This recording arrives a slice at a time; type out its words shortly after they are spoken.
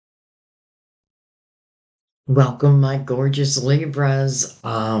Welcome, my gorgeous Libras.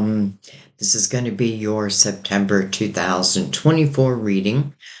 This is going to be your September 2024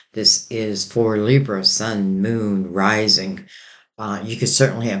 reading. This is for Libra, Sun, Moon, Rising. You could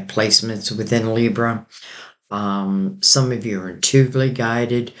certainly have placements within Libra. Some of you are intuitively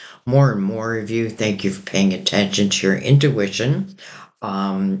guided. More and more of you, thank you for paying attention to your intuition.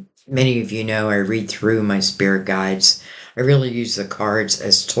 Many of you know I read through my spirit guides. I really use the cards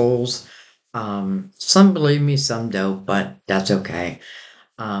as tools. Some believe me, some don't, but that's okay.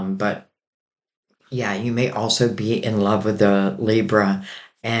 But yeah, you may also be in love with the Libra.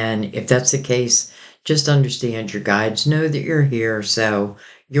 And if that's the case, just understand your guides know that you're here, so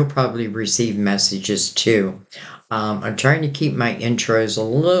you'll probably receive messages too. I'm trying to keep my intros a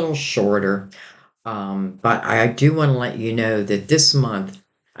little shorter, but I do want to let you know that this month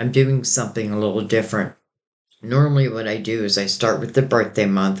I'm doing something a little different. Normally, what I do is I start with the birthday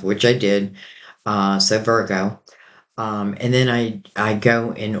month, which I did, so Virgo. And then I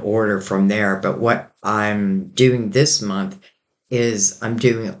go in order from there. But what I'm doing this month is I'm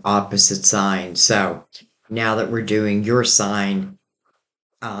doing opposite signs. So now that we're doing your sign,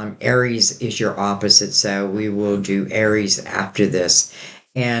 Aries is your opposite. So we will do Aries after this.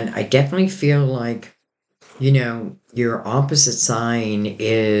 And I definitely feel like, your opposite sign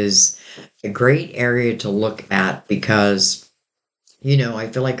is a great area to look at because I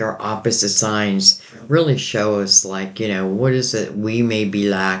feel like our opposite signs really show us, like, what is it we may be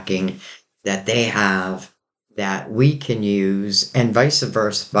lacking that they have that we can use, and vice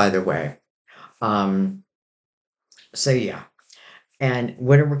versa, by the way. Um, so, yeah. And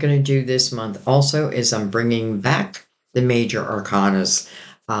what we're going to do this month also is I'm bringing back the major arcanas.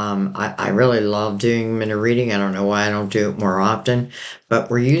 I really love doing them in a reading. I don't know why I don't do it more often, but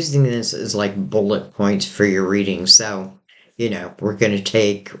we're using this as like bullet points for your reading. So, we're going to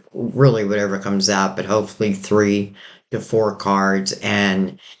take really whatever comes out, but hopefully 3 to 4 cards.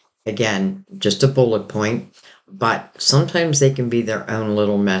 And again, just a bullet point, but sometimes they can be their own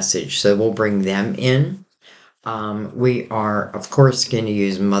little message. So we'll bring them in. We are, of course, going to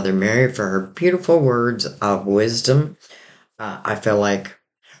use Mother Mary for her beautiful words of wisdom. I feel like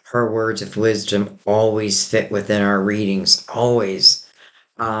her words of wisdom always fit within our readings, always.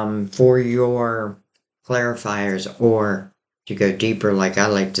 For your clarifiers, or to go deeper, like I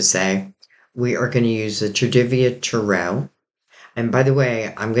like to say, we are going to use the Tridevia Tarot. And by the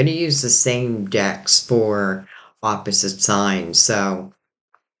way, I'm going to use the same decks for opposite signs. So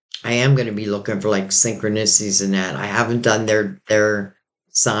I am going to be looking for like synchronicities in that. I haven't done their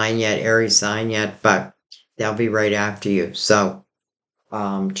sign yet, Aries sign yet, but they'll be right after you. So,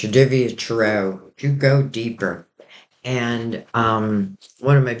 Tridivia Tarot, you go deeper. And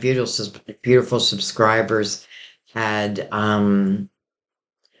one of my beautiful subscribers had I'm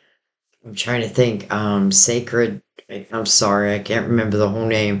trying to think, Sacred. I'm sorry, I can't remember the whole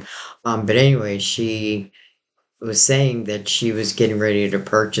name. But anyway, she was saying that she was getting ready to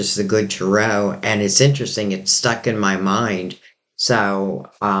purchase the good tarot, and it's interesting, it's stuck in my mind.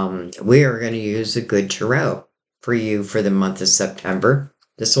 So we are going to use the good tarot for you for the month of September.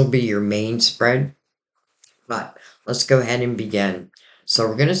 This will be your main spread, but let's go ahead and begin. So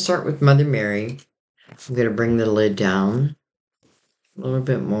we're going to start with Mother Mary. I'm going to bring the lid down a little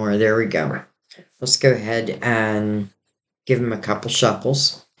bit more. There we go. Let's go ahead and give him a couple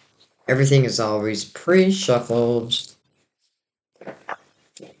shuffles. Everything is always pre-shuffled,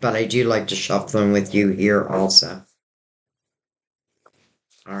 but I do like to shuffle them with you here also.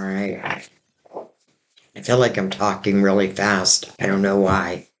 All right. I feel like I'm talking really fast. I don't know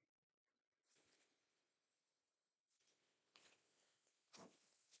why.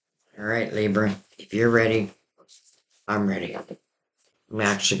 All right, Libra, if you're ready, I'm ready. I'm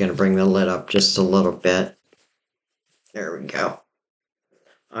actually going to bring the lid up just a little bit. There we go.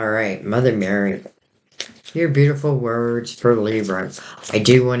 All right, Mother Mary, your beautiful words for Libra. I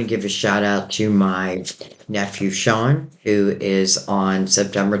do want to give a shout out to my nephew Sean, who is on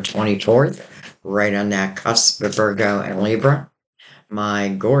September 24th, right on that cusp of Virgo and Libra. My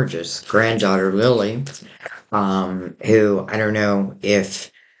gorgeous granddaughter Lily, who I don't know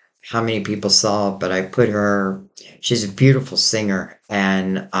if how many people saw, but I put her. She's a beautiful singer,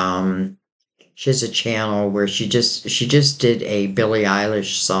 and she has a channel where she just did a Billie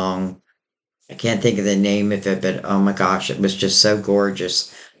Eilish song. I can't think of the name of it, but oh my gosh, it was just so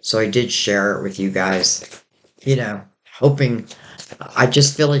gorgeous. So I did share it with you guys, hoping. I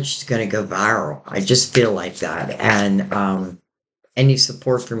just feel like she's going to go viral. I just feel like that. And any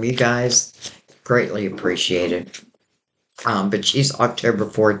support from you guys, greatly appreciated. But she's October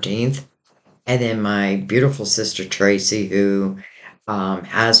 14th. And then my beautiful sister Tracy, who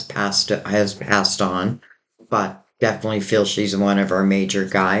has passed on. but definitely feel she's one of our major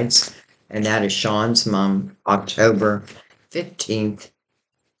guides. And that is Sean's mom, October 15th.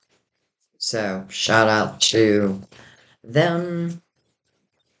 So shout out to them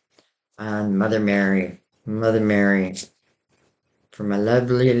and Mother Mary, for my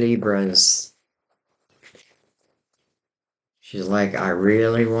lovely Libras. She's like, I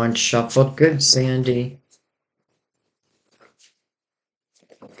really want shuffled good, Sandy.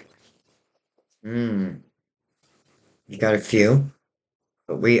 You got a few,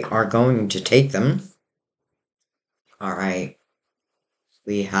 but we are going to take them. All right.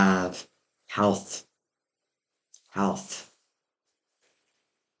 We have health. Health.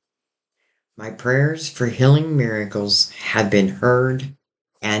 My prayers for healing miracles have been heard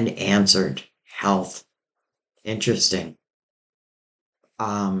and answered. Health. Interesting.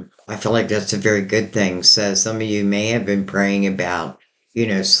 I feel like that's a very good thing. So some of you may have been praying about,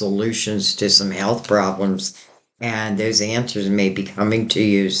 solutions to some health problems, and those answers may be coming to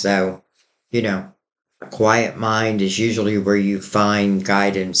you. So, a quiet mind is usually where you find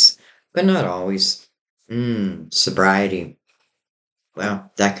guidance, but not always. Sobriety.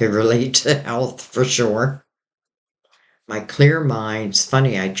 Well, that could relate to health for sure. My clear mind's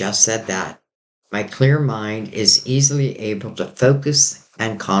funny, I just said that. My clear mind is easily able to focus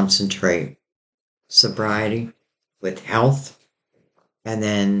and concentrate. Sobriety with health. And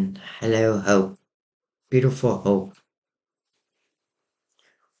then, hello, hope. Beautiful hope.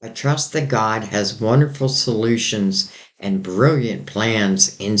 I trust that God has wonderful solutions and brilliant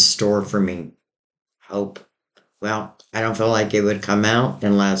plans in store for me. Hope. Well, I don't feel like it would come out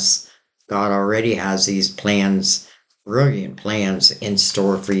unless God already has these plans, brilliant plans in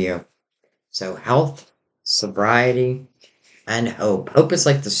store for you. So health, sobriety, and hope. Hope is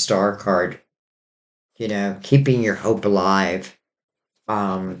like the star card, keeping your hope alive.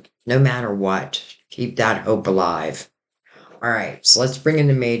 No matter what, keep that hope alive. All right, so let's bring in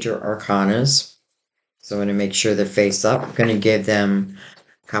the major arcanas. So I'm going to make sure they're face up. I'm going to give them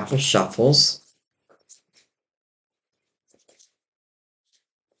a couple shuffles.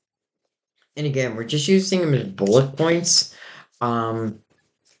 And again, we're just using them as bullet points. But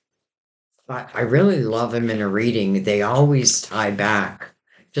I really love them in a reading. They always tie back.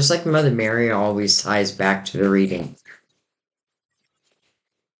 Just like Mother Mary always ties back to the reading.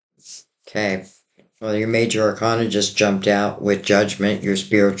 Okay. Well, your major arcana just jumped out with Judgment, your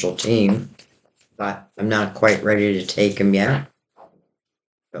spiritual team. But I'm not quite ready to take them yet.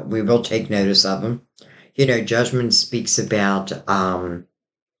 But we will take notice of them. Judgment speaks about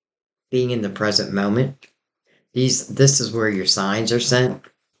being in the present moment. This is where your signs are sent.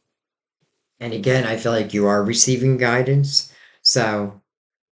 And again, I feel like you are receiving guidance. So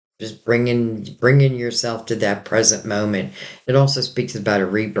just bringing yourself to that present moment. It also speaks about a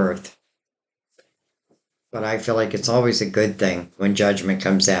rebirth. But I feel like it's always a good thing when judgment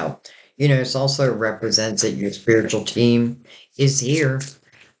comes out. It also represents that your spiritual team is here.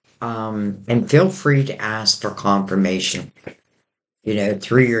 And feel free to ask for confirmation,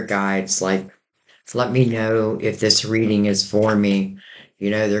 through your guides. Like, let me know if this reading is for me.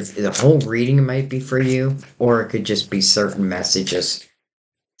 The whole reading might be for you, or it could just be certain messages.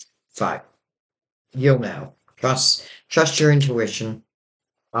 But you'll know. Trust your intuition.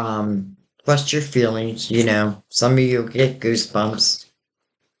 Trust your feelings. Some of you get goosebumps,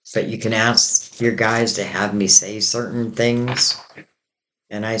 but you can ask your guides to have me say certain things.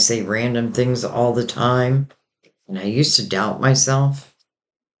 And I say random things all the time. And I used to doubt myself.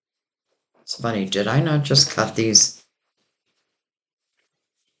 It's funny, did I not just cut these?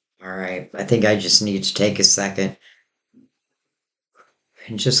 All right, I think I just need to take a second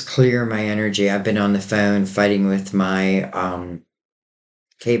and just clear my energy. I've been on the phone fighting with my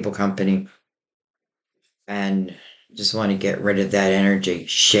cable company and just want to get rid of that energy.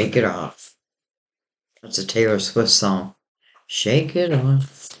 Shake it off. That's a Taylor Swift song. Shake it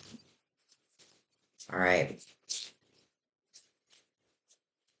off. All right.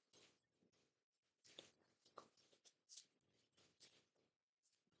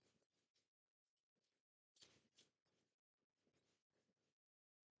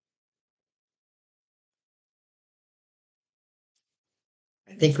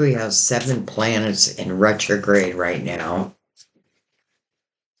 I think we have 7 planets in retrograde right now.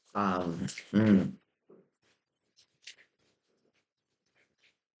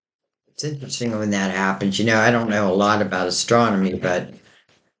 It's interesting when that happens. I don't know a lot about astronomy, but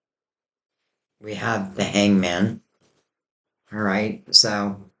we have the hangman. All right.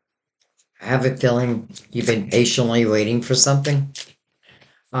 So I have a feeling you've been patiently waiting for something.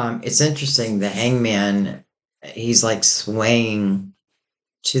 It's interesting. The hangman, he's like swaying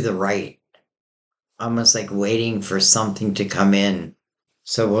to the right. almost like waiting for something to come in.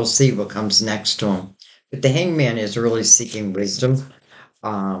 So we'll see what comes next to him. But the hangman is really seeking wisdom,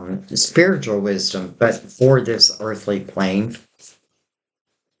 spiritual wisdom, but for this earthly plane.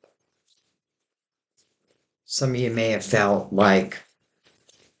 Some of you may have felt like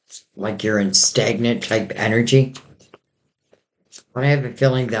you're in stagnant type energy. But I have a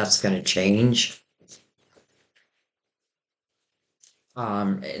feeling that's going to change.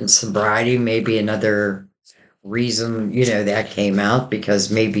 And sobriety may be another reason, that came out because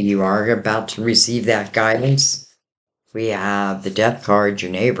maybe you are about to receive that guidance. We have the death card,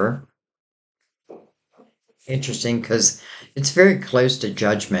 your neighbor. Interesting because it's very close to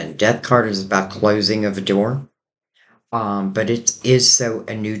judgment. Death card is about closing of a door. But it is so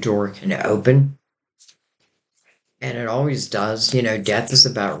a new door can open. And it always does. Death is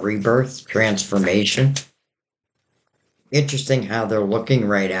about rebirth, transformation. Interesting how they're looking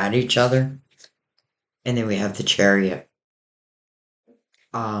right at each other. And then we have the chariot.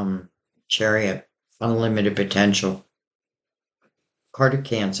 Chariot, unlimited potential. Card of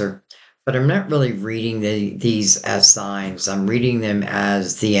Cancer. But I'm not really reading these as signs. I'm reading them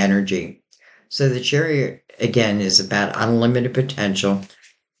as the energy. So the chariot, again, is about unlimited potential.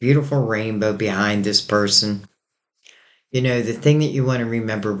 Beautiful rainbow behind this person. The thing that you want to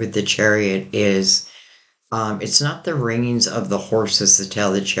remember with the chariot is it's not the reins of the horses that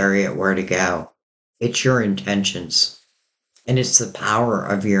tell the chariot where to go. It's your intentions. And it's the power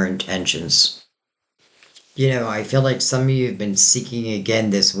of your intentions. I feel like some of you have been seeking again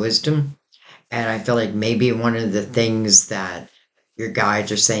this wisdom. And I feel like maybe one of the things that your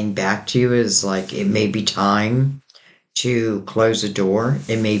guides are saying back to you is like it may be time to close a door.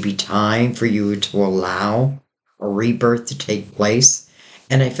 It may be time for you to allow a rebirth to take place.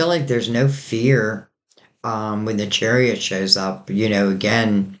 And I feel like there's no fear when the chariot shows up.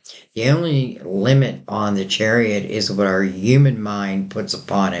 Again, the only limit on the chariot is what our human mind puts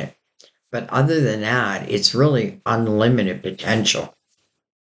upon it. But other than that, it's really unlimited potential.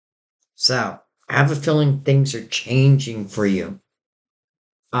 So I have a feeling things are changing for you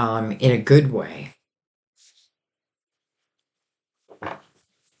in a good way. All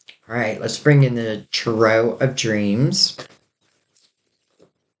right, let's bring in the Tarot of Dreams.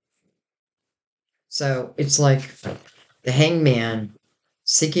 So it's like the hangman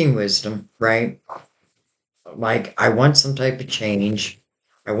seeking wisdom, right? Like I want some type of change.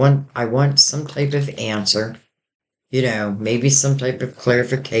 I want some type of answer, maybe some type of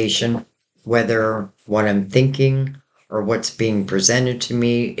clarification, whether what I'm thinking or what's being presented to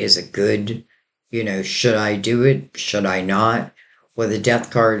me is a good, should I do it? Should I not? Well, the death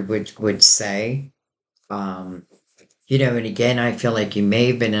card would say, um, and again, I feel like you may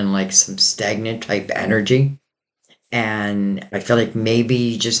have been in like some stagnant type energy. And I feel like maybe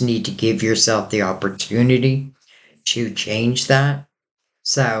you just need to give yourself the opportunity to change that.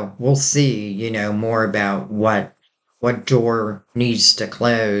 So we'll see, more about what door needs to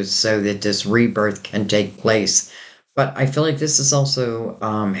close so that this rebirth can take place. But I feel like this is also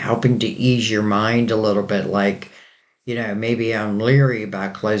helping to ease your mind a little bit. Like, maybe I'm leery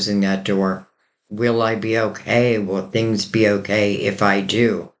about closing that door. Will I be okay? Will things be okay if I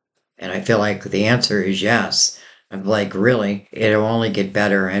do? And I feel like the answer is yes. I'm like, really, it'll only get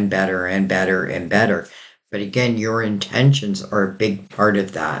better and better and better and better. But again, your intentions are a big part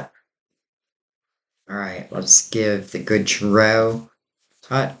of that. All right, let's give the good tarot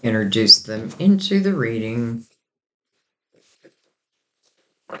cut, introduce them into the reading.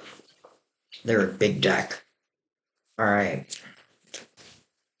 They're a big deck. All right.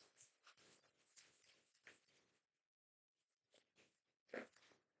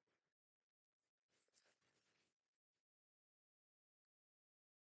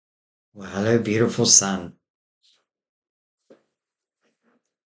 Well, hello, beautiful sun.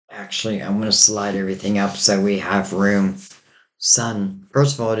 Actually, I'm going to slide everything up so we have room. Sun.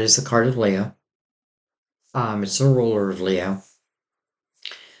 First of all, it is the card of Leo. It's the ruler of Leo.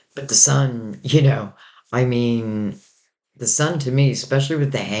 But the sun, I mean, the sun to me, especially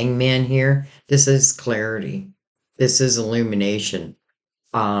with the hangman here, this is clarity. This is illumination.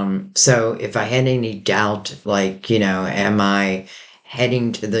 So if I had any doubt, like, am I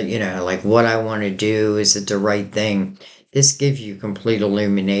heading to the, like what I want to do, is it the right thing? This gives you complete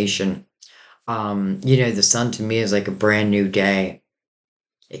illumination. The sun to me is like a brand new day.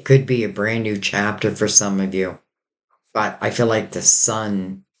 It could be a brand new chapter for some of you. But I feel like the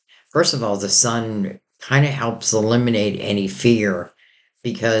sun, first of all, the sun kind of helps eliminate any fear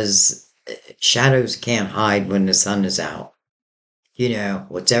because shadows can't hide when the sun is out.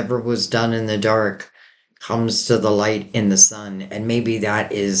 Whatever was done in the dark comes to the light in the sun. And maybe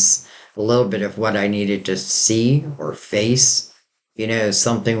that is a little bit of what I needed to see or face.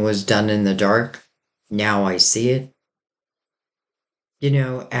 Something was done in the dark. Now I see it,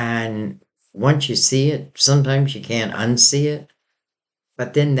 and once you see it, sometimes you can't unsee it.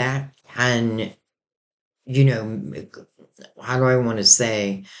 But then that can, you know, how do I want to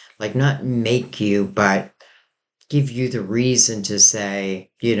say, like, not make you, but give you the reason to say,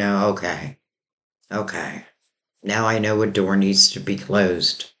 okay, okay, now I know a door needs to be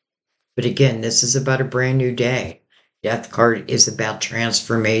closed. But again, this is about a brand new day. Death card is about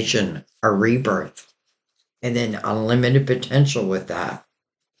transformation, a rebirth, and then unlimited potential with that.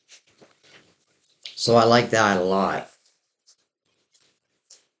 So I like that a lot.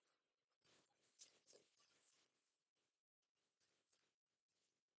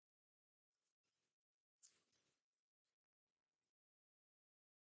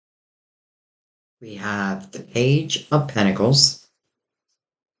 We have the Page of Pentacles,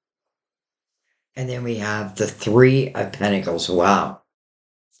 and then we have the Three of Pentacles. Wow.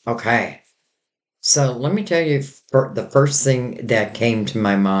 Okay. So let me tell you, the first thing that came to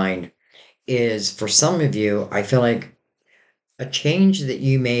my mind is for some of you, I feel like a change that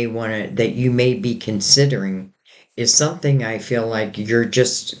you may want to, that you may be considering is something I feel like you're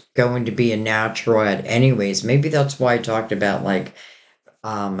just going to be a natural at anyways. Maybe that's why I talked about like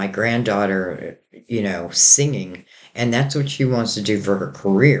my granddaughter, singing, and that's what she wants to do for her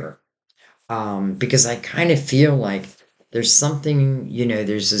career. Because I kind of feel like there's something,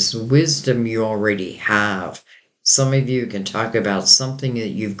 there's this wisdom you already have. Some of you can talk about something that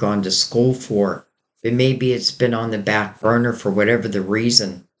you've gone to school for, but maybe it's been on the back burner for whatever the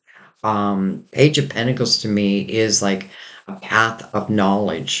reason. Page of Pentacles to me is like a path of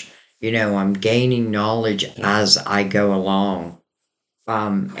knowledge. I'm gaining knowledge as I go along.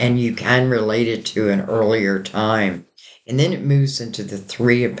 And you can relate it to an earlier time. And then it moves into the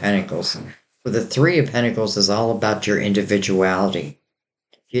Three of Pentacles. Well, the Three of Pentacles is all about your individuality.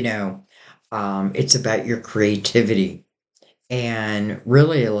 You know, it's about your creativity and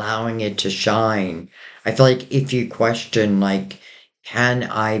really allowing it to shine. I feel like if you question, like, can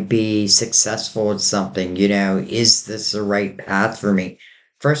I be successful at something? Is this the right path for me?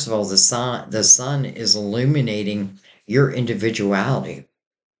 First of all, the sun is illuminating your individuality.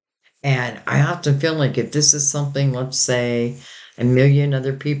 And I often feel like if this is something, let's say, a million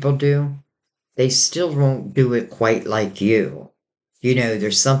other people do, they still won't do it quite like you.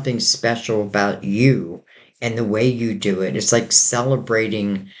 There's something special about you and the way you do it. It's like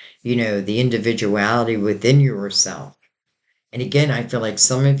celebrating, the individuality within yourself. And again, I feel like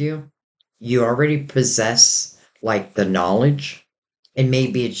some of you, you already possess like the knowledge, and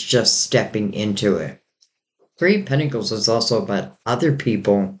maybe it's just stepping into it. Three of Pentacles is also about other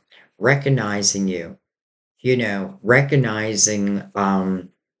people recognizing you, recognizing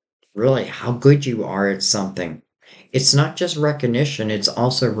really how good you are at something. It's not just recognition, it's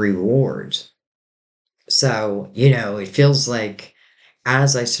also rewards. So, it feels like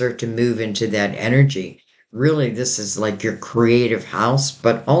as I start to move into that energy, really this is like your creative house,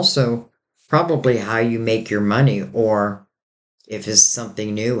 but also probably how you make your money, or if it's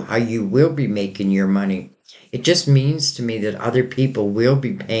something new, how you will be making your money. It just means to me that other people will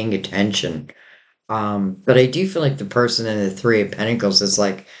be paying attention. But I do feel like the person in the Three of Pentacles is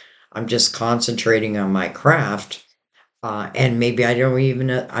like, I'm just concentrating on my craft, and maybe I don't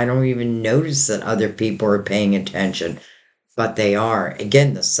even notice that other people are paying attention, but they are.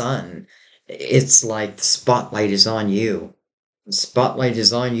 Again, the sun, it's like the spotlight is on you. The spotlight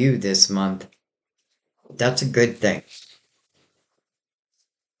is on you this month. That's a good thing.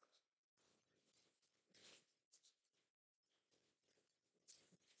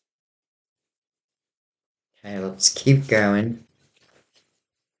 Okay, let's keep going.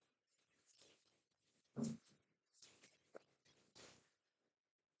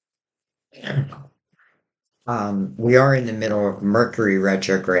 We are in the middle of Mercury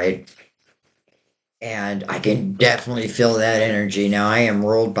retrograde, and I can definitely feel that energy. Now, I am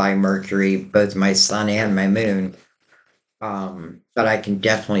ruled by Mercury, both my sun and my moon, but I can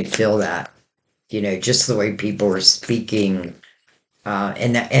definitely feel that. Just the way people are speaking,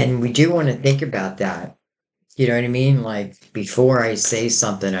 and we do want to think about that. You know what I mean? Like before I say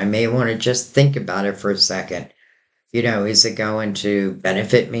something, I may want to just think about it for a second. Is it going to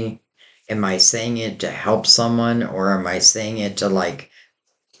benefit me? Am I saying it to help someone, or am I saying it to like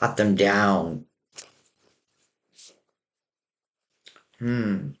cut them down?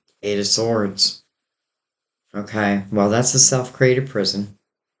 Hmm. Eight of Swords. Okay. Well, that's a self-created prison.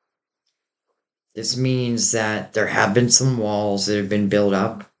 This means that there have been some walls that have been built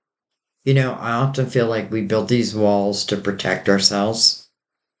up. I often feel like we build these walls to protect ourselves.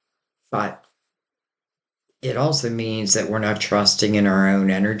 But it also means that we're not trusting in our own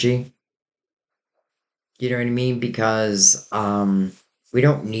energy. You know what I mean? Because we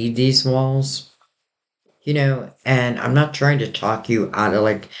don't need these walls. And I'm not trying to talk you out of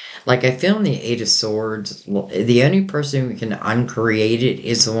like I feel in the Eight of Swords, the only person who can uncreate it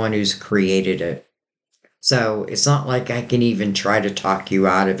is the one who's created it. So it's not like I can even try to talk you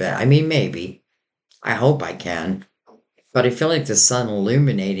out of it. I mean, maybe. I hope I can. But I feel like the sun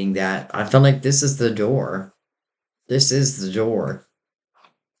illuminating that. I feel like this is the door. This is the door.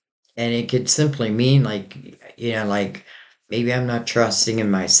 And it could simply mean like maybe I'm not trusting in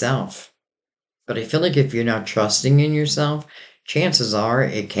myself. But I feel like if you're not trusting in yourself, chances are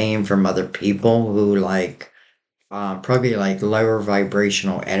it came from other people who probably like lower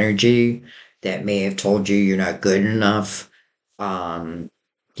vibrational energy that may have told you you're not good enough. Um,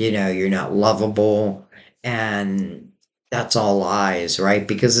 you're not lovable. And that's all lies, right?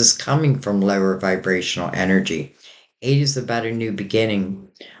 Because it's coming from lower vibrational energy. Eight is about a new beginning.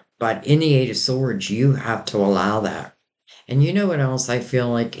 But in the Eight of Swords, you have to allow that. And you know what else I feel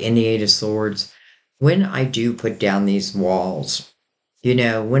like in the Eight of Swords? When I do put down these walls,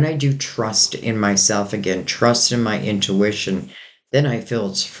 when I do trust in myself again, trust in my intuition, then I feel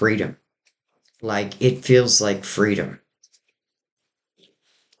it's freedom. Like it feels like freedom.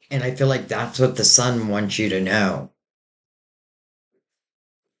 And I feel like that's what the sun wants you to know.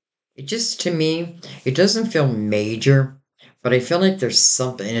 It just, to me, it doesn't feel major, but I feel like there's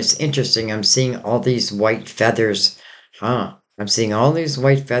something, and it's interesting. I'm seeing all these white feathers. I'm seeing all these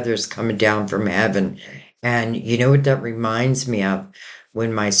white feathers coming down from heaven. And you know what that reminds me of?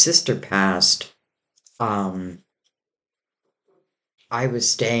 When my sister passed, um, I was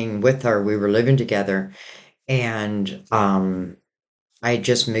staying with her. We were living together, and I had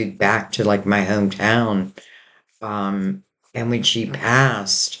just moved back to like my hometown. Um, and when she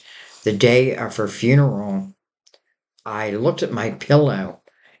passed, the day of her funeral, I looked at my pillow,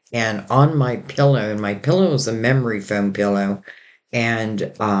 and on my pillow, and my pillow is a memory foam pillow,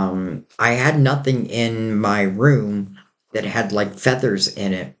 and I had nothing in my room that had like feathers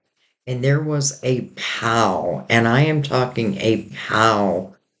in it. And there was a pile, and I am talking a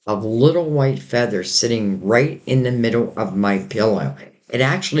pile of little white feathers sitting right in the middle of my pillow. It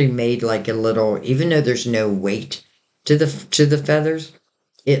actually made like a little, even though there's no weight to the feathers,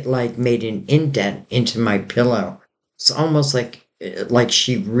 it like made an indent into my pillow. It's almost like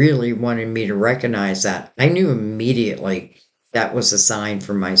she really wanted me to recognize that. I knew immediately that was a sign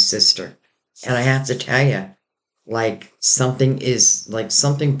from my sister. And I have to tell you,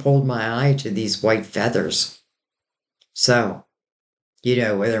 something pulled my eye to these white feathers. So,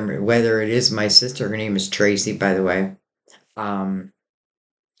 whether it is my sister, her name is Tracy, by the way, um,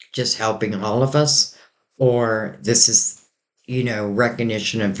 just helping all of us, or this is,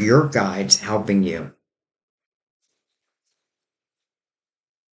 recognition of your guides helping you.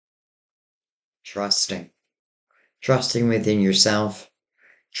 Trusting. Trusting within yourself,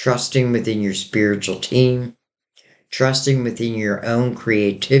 trusting within your spiritual team, trusting within your own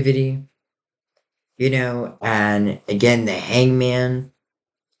creativity, and again, the hangman,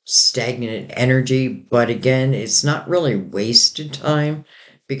 stagnant energy, but again, it's not really wasted time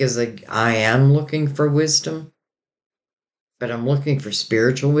because like, I am looking for wisdom, but I'm looking for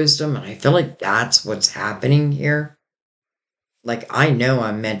spiritual wisdom, and I feel like that's what's happening here. Like, I know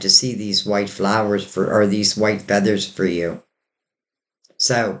I'm meant to see these white flowers or these white feathers for you.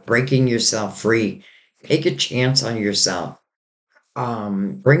 So, breaking yourself free, take a chance on yourself.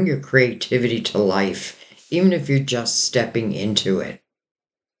 Bring your creativity to life, even if you're just stepping into it.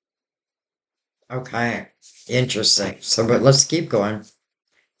 Okay, interesting. So, but let's keep going.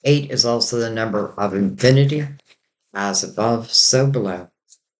 Eight is also the number of infinity, as above, so below.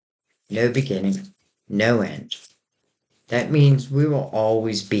 No beginning, no end. That means we will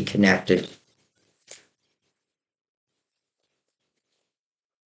always be connected.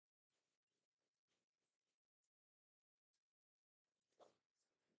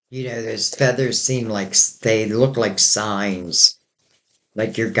 Those feathers seem like they look like signs,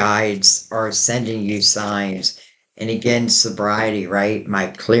 like your guides are sending you signs. And again, sobriety, right? My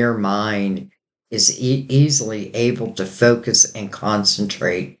clear mind is easily able to focus and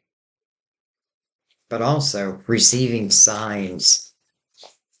concentrate, but also receiving signs.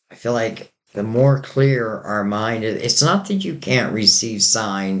 I feel like the more clear our mind is, it's not that you can't receive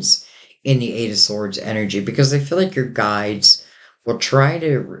signs in the Eight of Swords energy, because I feel like your guides will try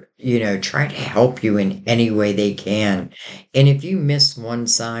to help you in any way they can. And if you miss one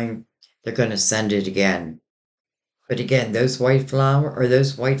sign, they're going to send it again. But again, those white flower or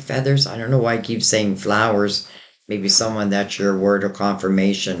those white feathers, I don't know why I keep saying flowers. Maybe someone that's your word of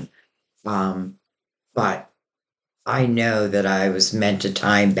confirmation. But I know that I was meant to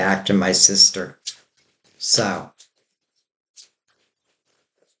tie him back to my sister. So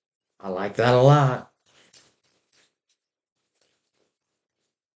I like that a lot.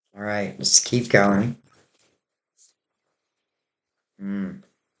 All right, let's keep going. Mm.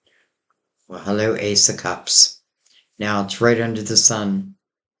 Well, hello, Ace of Cups. Now it's right under the sun.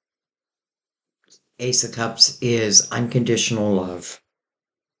 Ace of Cups is unconditional love.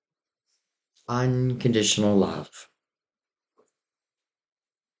 Unconditional love.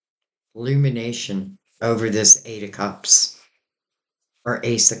 Illumination over this Eight of Cups. Or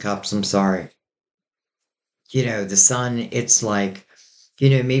Ace of Cups, I'm sorry. The sun, it's like,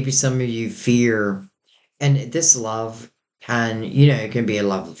 maybe some of you fear, and this love can, it can be a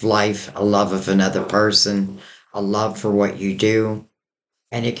love of life, a love of another person, a love for what you do,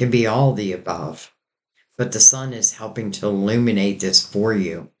 and it can be all the above. But the sun is helping to illuminate this for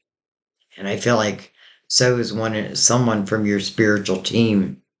you. And I feel like so is someone from your spiritual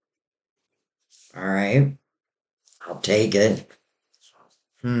team. All right, I'll take it.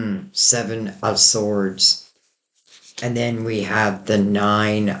 Seven of Swords. And then we have the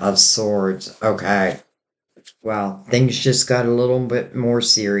Nine of Swords. Okay. Well, things just got a little bit more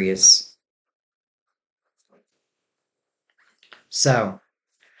serious. So,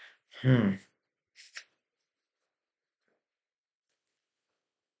 hmm.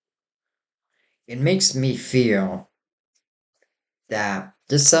 It makes me feel that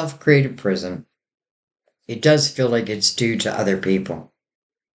the self-created prison, it does feel like it's due to other people.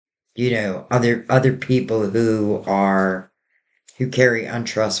 Other people who carry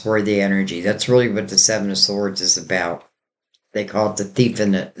untrustworthy energy. That's really what the Seven of Swords is about. They call it the thief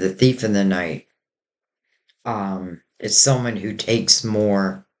in the night. It's someone who takes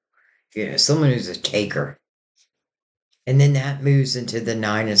more, someone who's a taker. And then that moves into the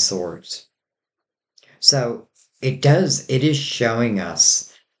Nine of Swords. So it is showing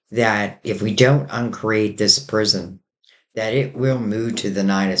us that if we don't uncreate this prison, that it will move to the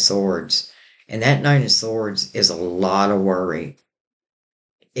Nine of Swords. And that Nine of Swords is a lot of worry.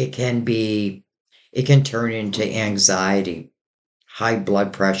 It can be, it can turn into anxiety, high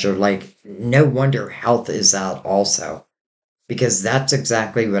blood pressure. Like, no wonder health is out also, because that's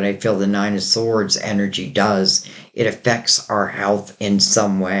exactly what I feel the Nine of Swords energy does. It affects our health in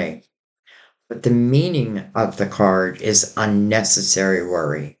some way. But the meaning of the card is unnecessary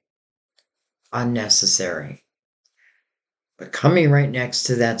worry. Unnecessary. But coming right next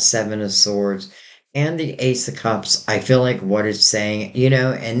to that Seven of Swords and the Ace of Cups, I feel like what it's saying,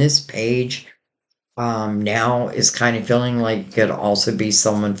 and this page now is kind of feeling like it could also be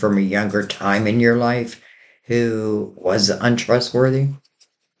someone from a younger time in your life who was untrustworthy,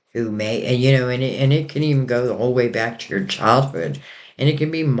 who may, and it can even go the whole way back to your childhood, and it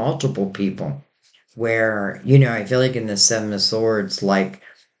can be multiple people where, I feel like in the Seven of Swords, like,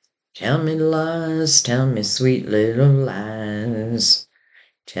 tell me lies, tell me sweet little lies,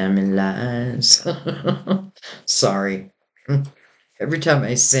 tell me lies. Sorry. Every time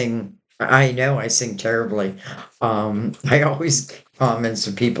I sing, I know I sing terribly. I always get comments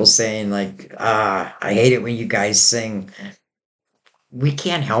from people saying like, I hate it when you guys sing. We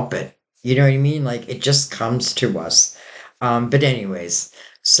can't help it. You know what I mean? Like it just comes to us. But anyways,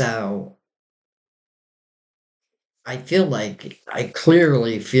 so I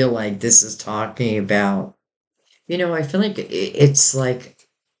clearly feel like this is talking about, I feel like it's like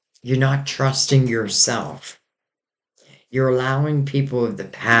you're not trusting yourself. You're allowing people of the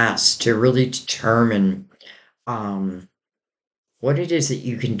past to really determine um, what it is that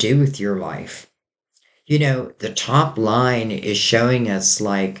you can do with your life. The top line is showing us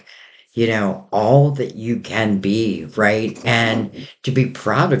like, all that you can be, right? And to be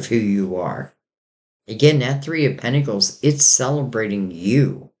proud of who you are. Again, that Three of Pentacles, it's celebrating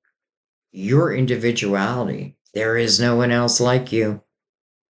you, your individuality. There is no one else like you.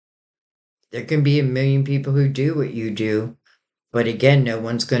 There can be a million people who do what you do, but again, no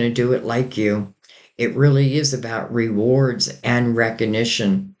one's going to do it like you. It really is about rewards and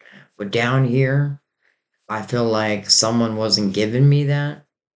recognition. But down here, I feel like someone wasn't giving me that.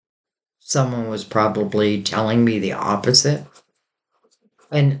 Someone was probably telling me the opposite.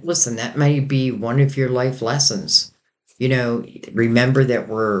 And listen, that may be one of your life lessons. Remember that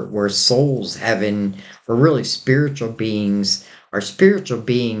we're souls having, we're really spiritual beings. Our spiritual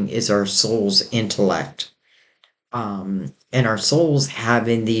being is our soul's intellect. And our souls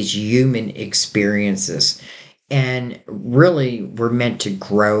having these human experiences. And really, we're meant to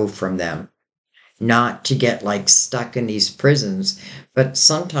grow from them, not to get like stuck in these prisons. But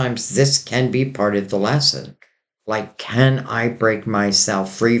sometimes this can be part of the lesson. Like, can I break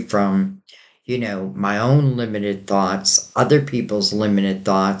myself free from, my own limited thoughts, other people's limited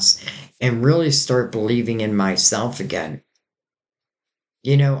thoughts, and really start believing in myself again?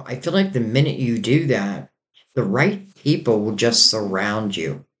 I feel like the minute you do that, the right people will just surround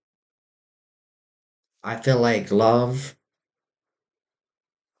you. I feel like love,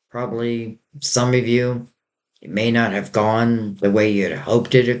 probably some of you, it may not have gone the way you'd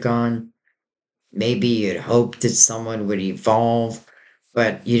hoped it had gone. Maybe you'd hoped that someone would evolve,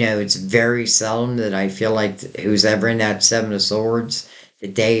 but it's very seldom that I feel like who's ever in that Seven of Swords,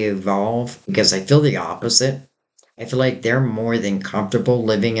 that they evolve, because I feel the opposite. I feel like they're more than comfortable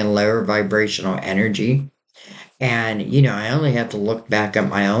living in lower vibrational energy. And, I only have to look back at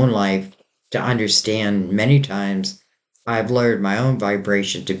my own life to understand many times I've lowered my own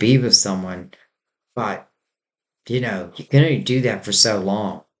vibration to be with someone. But, you can only do that for so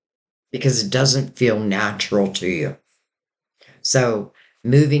long because it doesn't feel natural to you. So,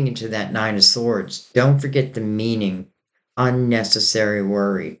 moving into that Nine of Swords, don't forget the meaning unnecessary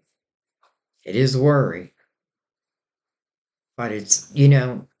worry. It is worry, but it's,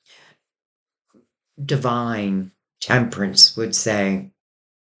 divine temperance would say,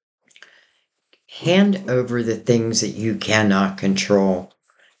 hand over the things that you cannot control,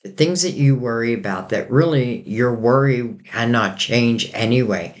 the things that you worry about that really your worry cannot change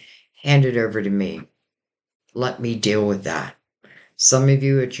anyway. Hand it over to me. Let me deal with that. Some of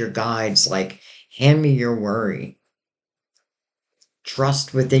you, it's your guides, like, hand me your worry.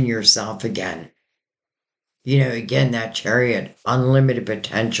 Trust within yourself again. Again, that chariot, unlimited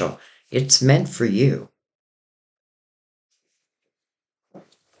potential. It's meant for you.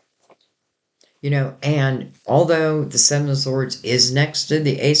 And although the Seven of Swords is next to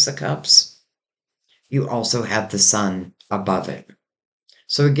the Ace of Cups, you also have the Sun above it.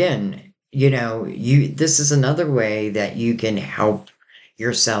 So again, this is another way that you can help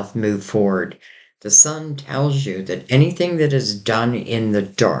yourself move forward. The Sun tells you that anything that is done in the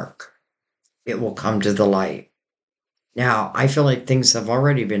dark, it will come to the light. Now, I feel like things have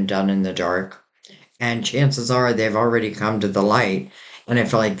already been done in the dark, and chances are they've already come to the light. And I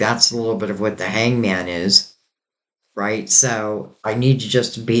feel like that's a little bit of what the hangman is, right? So I need to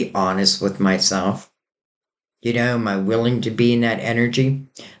just be honest with myself. Am I willing to be in that energy?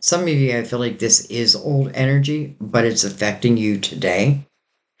 Some of you, I feel like this is old energy, but it's affecting you today.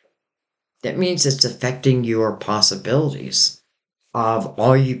 That means it's affecting your possibilities of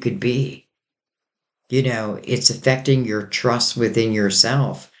all you could be. It's affecting your trust within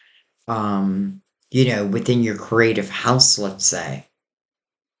yourself, within your creative house, let's say.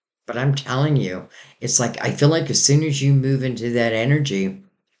 But I'm telling you, it's like, I feel like as soon as you move into that energy,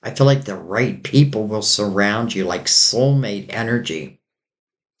 I feel like the right people will surround you, like soulmate energy.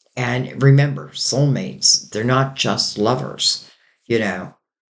 And remember, soulmates, they're not just lovers, you know,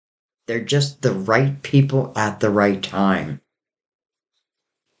 they're just the right people at the right time.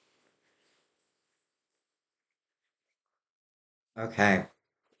 Okay,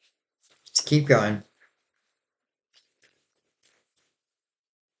 let's keep going.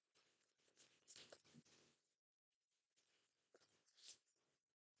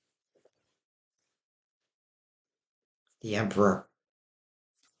 The Emperor.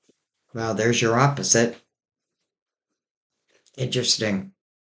 Well, there's your opposite. Interesting.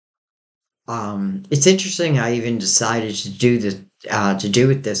 It's interesting I even decided to do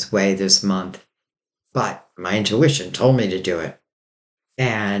it this way this month, but my intuition told me to do it.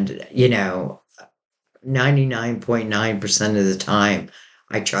 And, 99.9% of the time,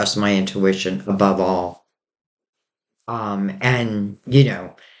 I trust my intuition above all. And,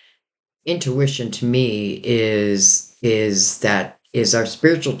 intuition to me is our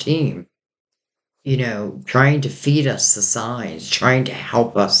spiritual team, trying to feed us the signs, trying to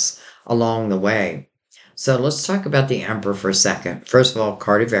help us along the way. So let's talk about the Emperor for a second. First of all,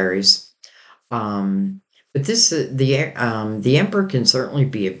 Cardivaries. Um, but the Emperor can certainly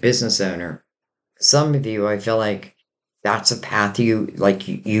be a business owner. Some of you, I feel like that's a path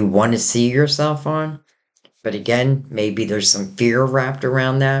you want to see yourself on. But again, maybe there's some fear wrapped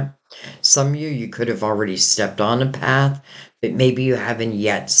around that. Some of you could have already stepped on a path, but maybe you haven't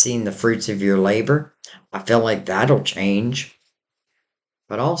yet seen the fruits of your labor. I feel like that'll change.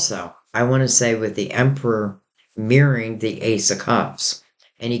 But also, I want to say with the Emperor mirroring the Ace of Cups,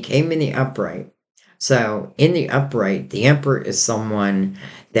 and he came in the upright. So, in the upright, the Emperor is someone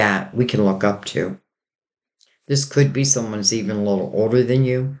that we can look up to. This could be someone who's even a little older than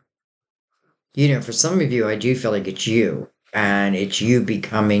you. For some of you, I do feel like it's you, and it's you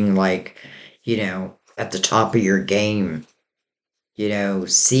becoming like, at the top of your game.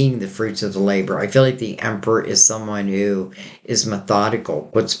 seeing the fruits of the labor. I feel like the Emperor is someone who is methodical,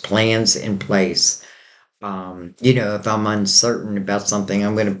 puts plans in place. If I'm uncertain about something,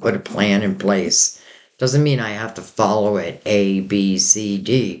 I'm going to put a plan in place. Doesn't mean I have to follow it A, B, C,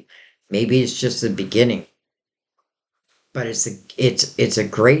 D. Maybe it's just the beginning. But it's a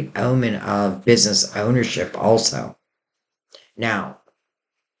great omen of business ownership also. Now,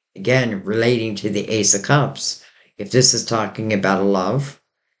 again, relating to the Ace of Cups, if this is talking about a love,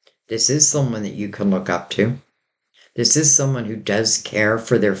 this is someone that you can look up to. This is someone who does care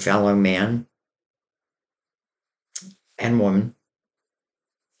for their fellow man and woman.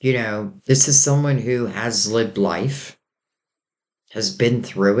 This is someone who has lived life, has been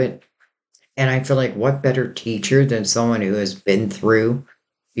through it. And I feel like what better teacher than someone who has been through,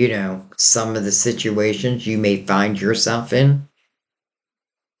 some of the situations you may find yourself in.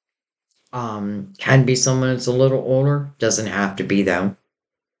 Can be someone that's a little older, doesn't have to be though.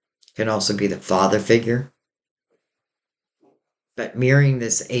 Can also be the father figure. But mirroring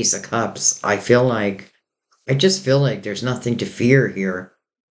this Ace of Cups, I just feel like there's nothing to fear here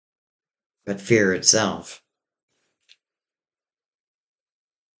but fear itself.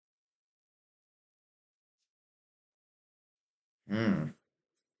 Hmm.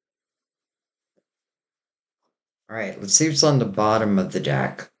 All right, let's see what's on the bottom of the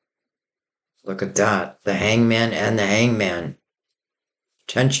deck. Look at that. The Hangman and the Hangman.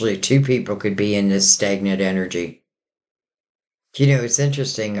 Potentially two people could be in this stagnant energy. It's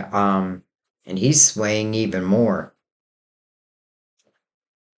interesting, and he's swaying even more.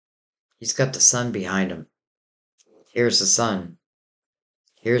 He's got the sun behind him. Here's the sun.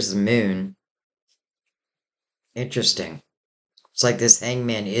 Here's the moon. Interesting. It's like this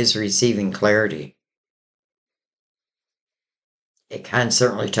hangman is receiving clarity. It can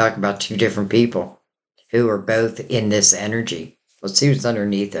certainly talk about two different people who are both in this energy. Let's see what's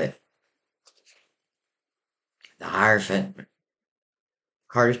underneath it. The Hierophant.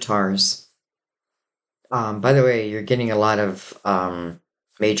 Card of Taurus. By the way, you're getting a lot of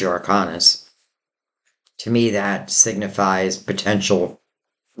major arcanas. To me, that signifies potential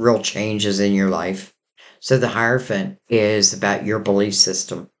real changes in your life. So the Hierophant is about your belief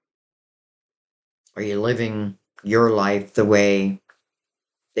system. Are you living your life the way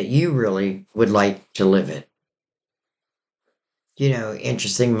that you really would like to live it?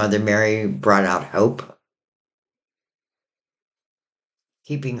 Interesting, Mother Mary brought out hope,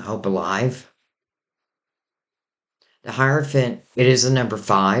 keeping hope alive. The Hierophant, it is a number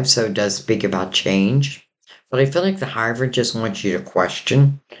 5, so it does speak about change. But I feel like the Hierophant just wants you to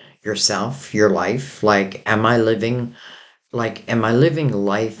question yourself, your life. Am I living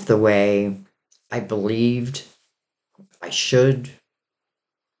life the way I believed I should?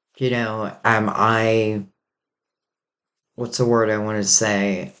 Am I, what's the word I want to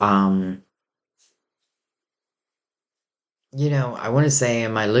say? I want to say,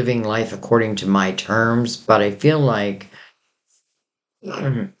 am I living life according to my terms? But I feel like,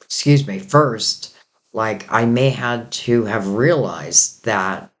 excuse me, first, like I may had to have realized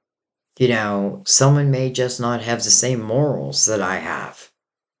that, someone may just not have the same morals that I have.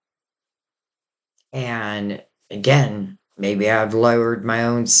 And again, maybe I've lowered my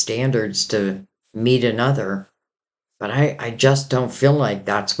own standards to meet another, but I just don't feel like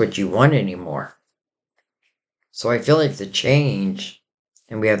that's what you want anymore. So I feel like the change,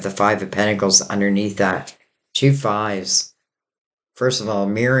 and we have the Five of Pentacles underneath that, two fives. First of all,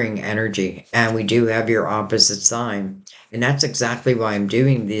 mirroring energy, and we do have your opposite sign. And that's exactly why I'm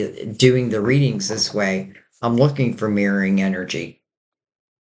doing the readings this way. I'm looking for mirroring energy.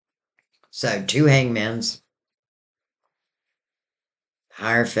 So two hangmans,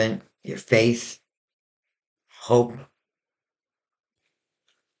 Hierophant, your faith, hope,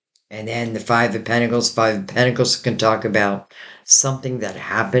 and then the Five of Pentacles. Five of Pentacles can talk about something that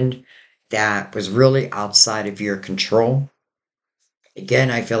happened that was really outside of your control.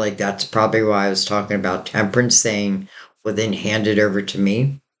 Again, I feel like that's probably why I was talking about Temperance, saying, well, then hand it over to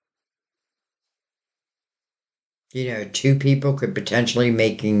me. Two people could potentially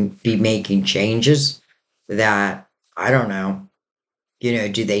be making changes that, I don't know,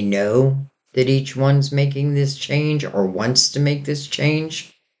 do they know that each one's making this change or wants to make this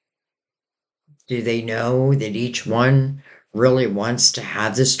change? Do they know that each one really wants to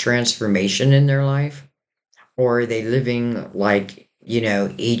have this transformation in their life? Or are they living like,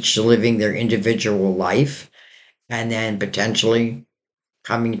 each living their individual life and then potentially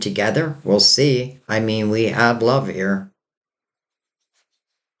coming together? We'll see. I mean, we have love here.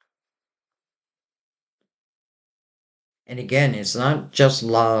 And again, it's not just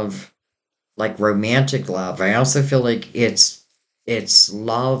love, like romantic love. I also feel like it It's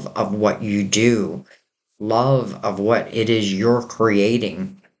love of what you do, love of what it is you're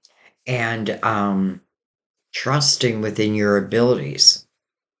creating, and trusting within your abilities.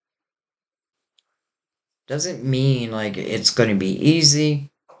 Doesn't mean like it's going to be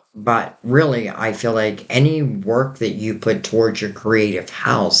easy, but really, I feel like any work that you put towards your creative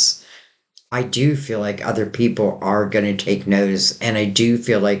house, I do feel like other people are going to take notice, and I do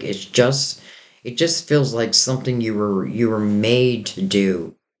feel like it just feels like something you were made to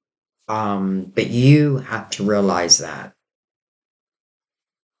do. But you have to realize that.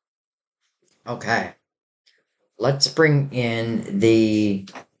 Okay, let's bring in the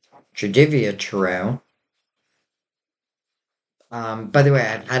Tridevia Tarot. By the way,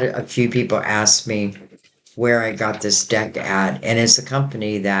 I've had a few people ask me where I got this deck at, and it's a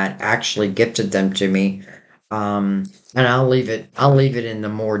company that actually gifted them to me. And I'll leave it in the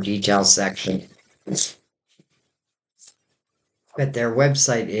more detailed section. But their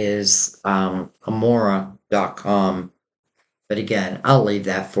website is amora.com. But again, I'll leave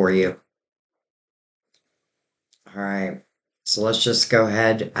that for you. All right. So let's just go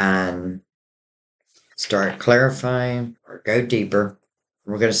ahead and start clarifying or go deeper.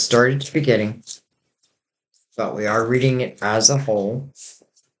 We're going to start at the beginning, but we are reading it as a whole.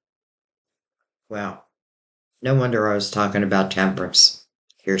 Well, no wonder I was talking about temperance.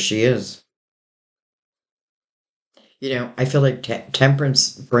 Here she is. You know, I feel like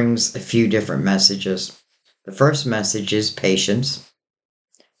temperance brings a few different messages. The first message is patience.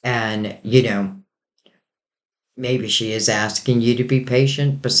 And, you know, maybe she is asking you to be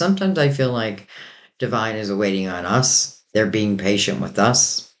patient, but sometimes I feel like divine is waiting on us. They're being patient with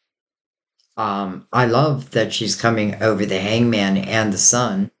us. I love that she's coming over the hangman and the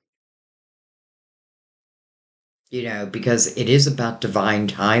sun, you know, because it is about divine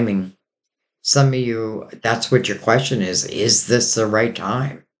timing. Some of you, that's what your question is. Is this the right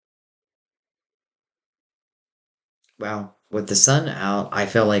time? Well, with the sun out, I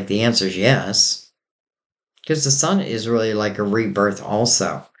feel like the answer is yes. Because the sun is really like a rebirth,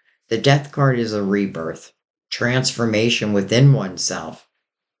 also. The death card is a rebirth, transformation within oneself.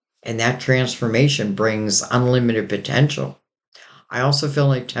 And that transformation brings unlimited potential. I also feel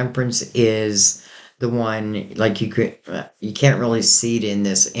like temperance is the one, like you can't really see it in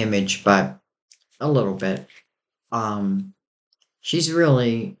this image, but a little bit. Um, she's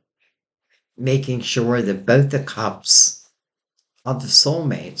really making sure that both the cups of the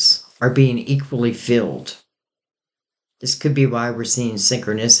soulmates are being equally filled. This could be why we're seeing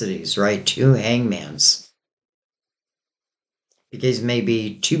synchronicities, right? Two hangmans. Because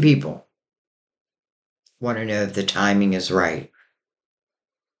maybe two people want to know if the timing is right.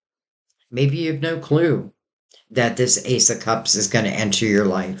 Maybe you have no clue that this Ace of Cups is going to enter your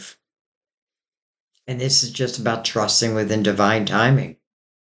life. And this is just about trusting within divine timing.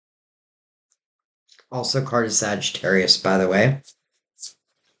 Also, card of Sagittarius, by the way.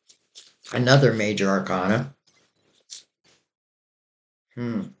 Another major arcana.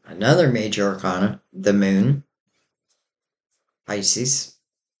 Another major arcana, the moon, Pisces,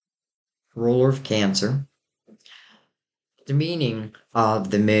 ruler of Cancer. The meaning of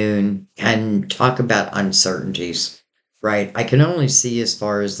the moon and talk about uncertainties, right? I can only see as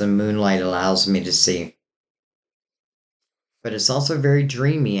far as the moonlight allows me to see. But it's also very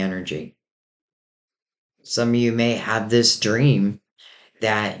dreamy energy. Some of you may have this dream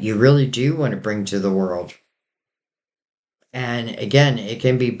that you really do want to bring to the world. And again, it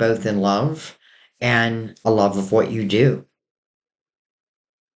can be both in love and a love of what you do.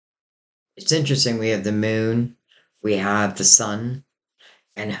 It's interesting. We have the moon, we have the sun,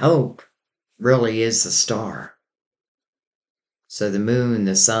 and hope really is the star. So the moon,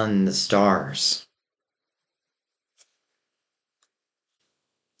 the sun, the stars.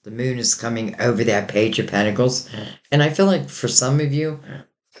 The moon is coming over that Page of Pentacles. And I feel like for some of you,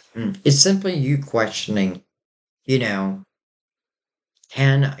 it's simply you questioning, you know,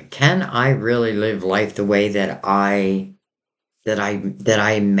 can I really live life the way that I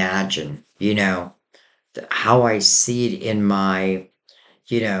imagine, you know, how I see it in my,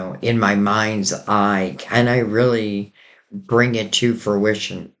 you know, in my mind's eye? Can I really bring it to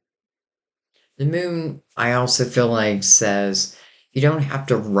fruition? The moon, I also feel like says you don't have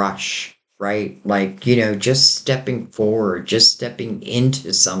to rush, right? Like, you know, just stepping forward, just stepping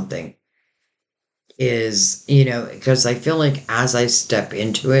into something is, you know, because I feel like as I step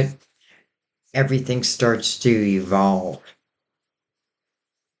into it, everything starts to evolve.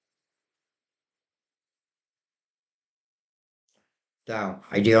 So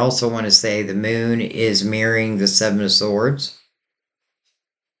I do also want to say the moon is mirroring the Seven of Swords.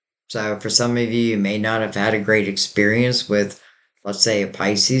 So for some of you, you may not have had a great experience with let's say a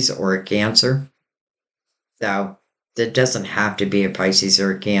Pisces or a Cancer. So that doesn't have to be a Pisces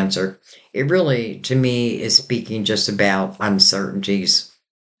or a Cancer. It really, to me, is speaking just about uncertainties.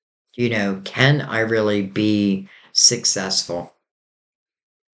 Can I really be successful?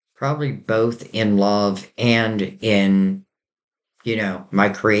 Probably both in love and in, my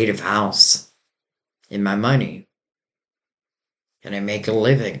creative house, in my money. Can I make a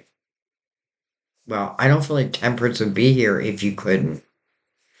living? Well, I don't feel like Temperance would be here if you couldn't.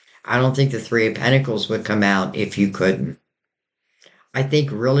 I don't think the Three of Pentacles would come out if you couldn't. I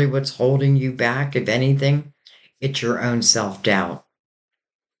think really what's holding you back, if anything, it's your own self-doubt.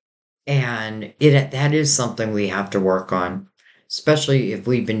 And that is something we have to work on, especially if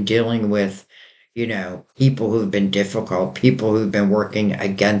we've been dealing with, people who've been difficult, people who've been working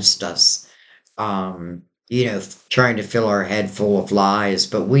against us, trying to fill our head full of lies.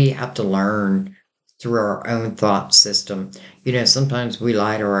 But we have to learn through our own thought system. Sometimes we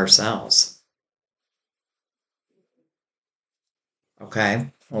lie to ourselves.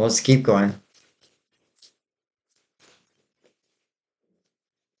 Okay, well, let's keep going.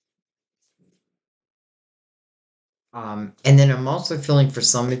 And then I'm also feeling for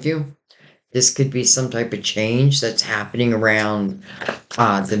some of you, this could be some type of change that's happening around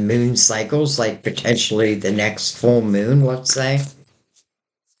the moon cycles, like potentially the next full moon, let's say.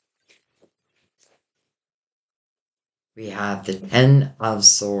 We have the Ten of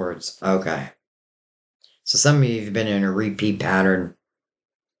Swords. Okay. So some of you have been in a repeat pattern.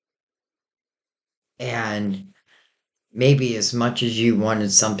 And maybe as much as you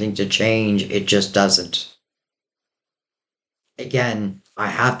wanted something to change, it just doesn't. Again, I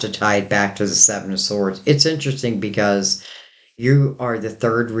have to tie it back to the Seven of Swords. It's interesting because you are the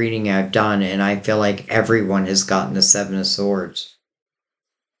third reading I've done, and I feel like everyone has gotten the Seven of Swords.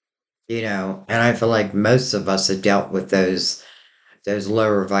 And I feel like most of us have dealt with those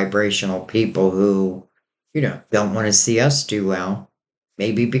lower vibrational people who, don't want to see us do well.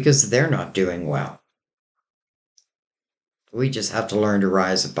 Maybe because they're not doing well. We just have to learn to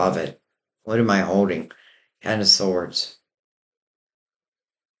rise above it. What am I holding? Ten of Swords.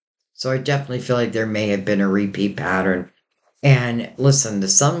 So I definitely feel like there may have been a repeat pattern. And listen, the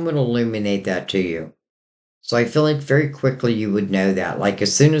sun would illuminate that to you. So I feel like very quickly you would know that. Like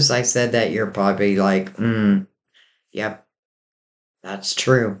as soon as I said that, you're probably like, yep, that's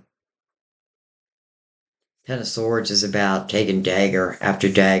true. Ten of Swords is about taking dagger after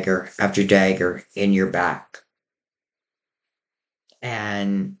dagger after dagger in your back.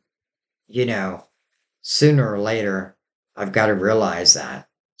 And, you know, sooner or later, I've got to realize that.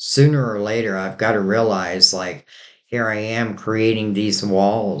 Sooner or later, I've got to realize, like, here I am creating these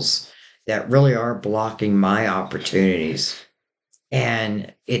walls that really are blocking my opportunities.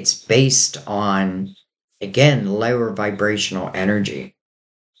 And it's based on, again, lower vibrational energy.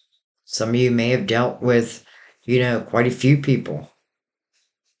 Some of you may have dealt with, quite a few people.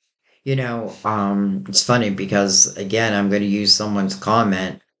 It's funny because, again, I'm going to use someone's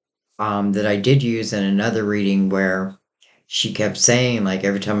comment that I did use in another reading where she kept saying, like,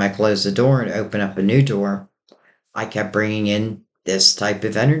 every time I close the door and open up a new door, I kept bringing in this type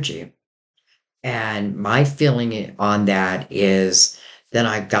of energy. And my feeling on that is then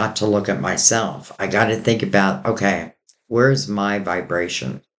I got to look at myself. I got to think about, okay, where's my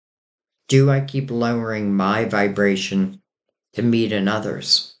vibration? Do I keep lowering my vibration to meet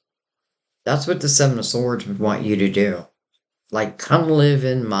another's? That's what the Seven of Swords would want you to do. Like, come live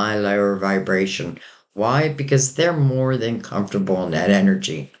in my lower vibration. Why? Because they're more than comfortable in that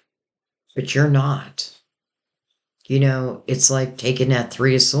energy. But you're not. It's like taking that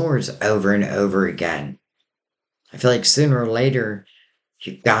Three of Swords over and over again. I feel like sooner or later,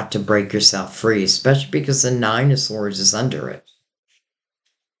 you've got to break yourself free, especially because the Nine of Swords is under it.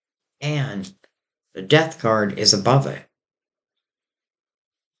 And the Death card is above it.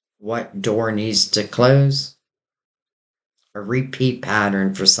 What door needs to close? A repeat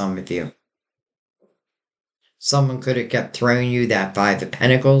pattern for some of you. Someone could have kept throwing you that Five of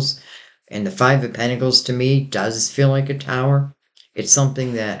Pentacles. And the Five of Pentacles to me does feel like a tower. It's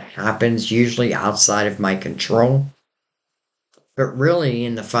something that happens usually outside of my control. But really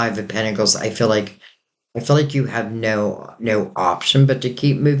in the Five of Pentacles, I feel like you have no option but to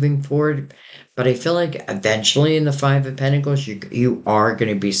keep moving forward. But I feel like eventually in the Five of Pentacles, you are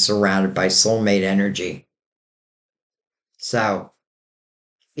going to be surrounded by soulmate energy. So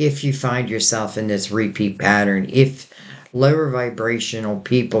if you find yourself in this repeat pattern, if lower vibrational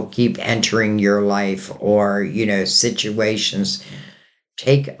people keep entering your life or, situations,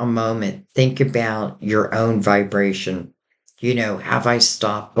 take a moment, think about your own vibration. Have I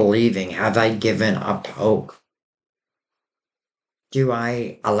stopped believing? Have I given up hope? Do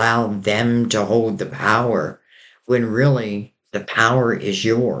I allow them to hold the power when really the power is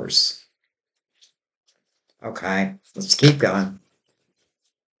yours? Okay, let's keep going.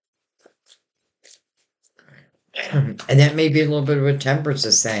 And that may be a little bit of what Temperance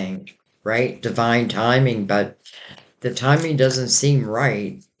is saying, right? Divine timing, but the timing doesn't seem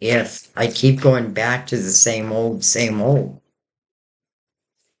right if I keep going back to the same old, same old.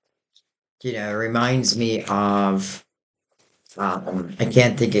 You know, it reminds me of, I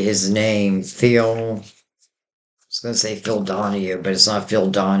can't think of his name, Phil. I was going to say Phil Donahue, but it's not Phil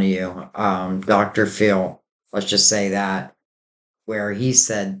Donahue. Dr. Phil, let's just say that, where he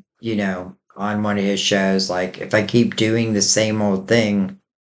said, you know, on one of his shows, like, if I keep doing the same old thing,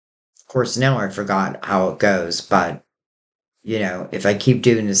 of course, now I forgot how it goes, but, you know, if I keep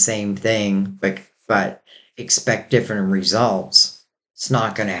doing the same thing, but expect different results, it's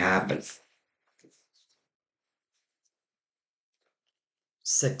not going to happen.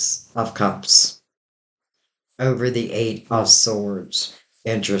 Six of Cups over the Eight of Swords.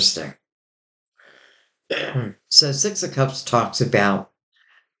 Interesting. So, Six of Cups talks about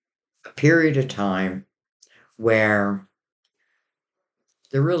a period of time where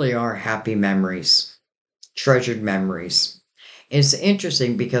there really are happy memories, treasured memories. It's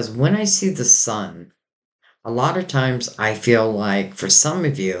interesting because when I see the sun, a lot of times I feel like for some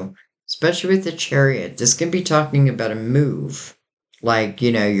of you, especially with the chariot, this can be talking about a move. Like,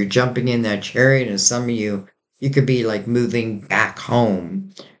 you know, you're jumping in that chariot, and some of you could be like moving back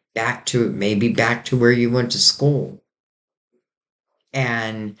home, back to where you went to school.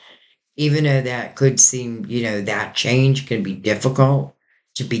 And even though that could seem, you know, that change can be difficult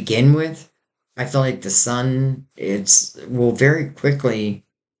to begin with, I feel like the sun, it's will very quickly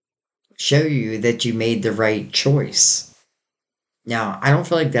show you that you made the right choice. Now, I don't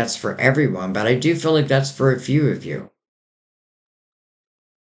feel like that's for everyone, but I do feel like that's for a few of you.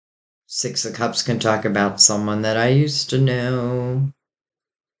 Six of Cups can talk about someone that I used to know.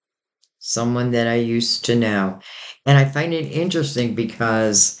 Someone that I used to know. And I find it interesting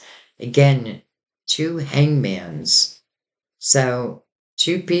because, again, two hangmans. So,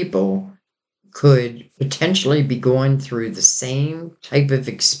 two people could potentially be going through the same type of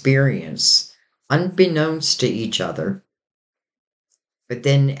experience, unbeknownst to each other. But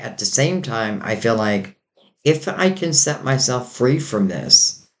then at the same time, I feel like if I can set myself free from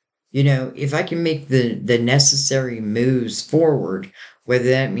this, you know, if I can make the necessary moves forward, whether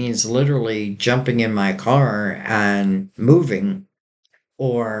that means literally jumping in my car and moving,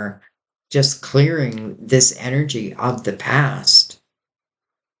 or just clearing this energy of the past,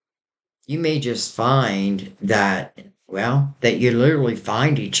 you may just find that, well, that you literally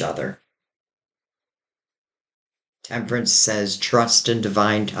find each other. Temperance says trust in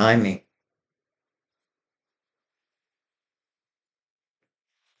divine timing.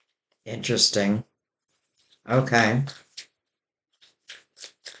 Interesting. Okay.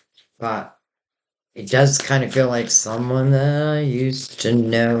 But it does kind of feel like someone that I used to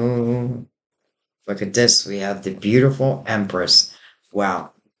know. Look at this. We have the beautiful Empress.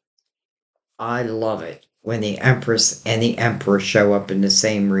 Wow. I love it when the Empress and the Emperor show up in the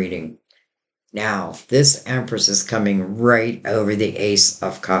same reading. Now, this Empress is coming right over the Ace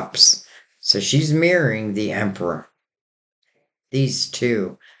of Cups. So she's mirroring the Emperor. These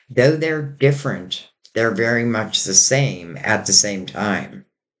two, though they're different, they're very much the same at the same time.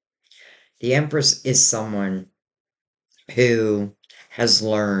 The Empress is someone who has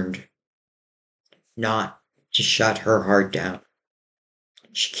learned not to shut her heart down.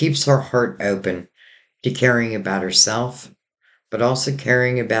 She keeps her heart open to caring about herself, but also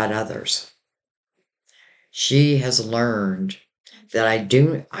caring about others. She has learned that I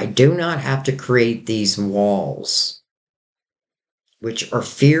do not have to create these walls, which are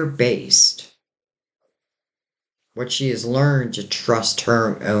fear-based. What she has learned to trust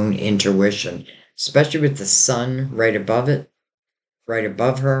her own intuition, especially with the sun right above it, right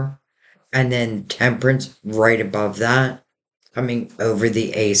above her, and then Temperance right above that, coming over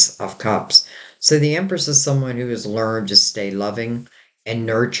the Ace of Cups. So the Empress is someone who has learned to stay loving and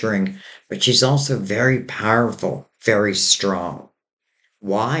nurturing, but she's also very powerful, very strong.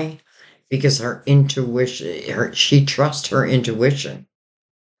 Why? Because her intuition, she trusts her intuition.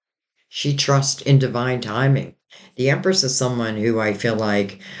 She trusts in divine timing. The Empress is someone who I feel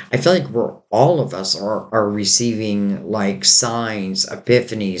like we're all of us are receiving like signs,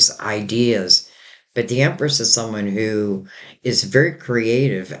 epiphanies, ideas. But the Empress is someone who is very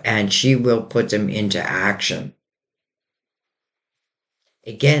creative and she will put them into action.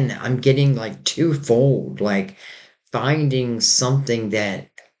 Again, I'm getting like twofold, like finding something that,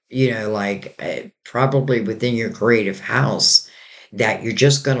 you know, like probably within your creative house that you're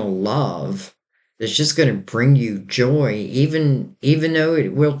just going to love, that's just going to bring you joy, even though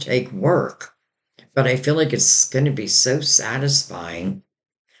it will take work. But I feel like it's going to be so satisfying.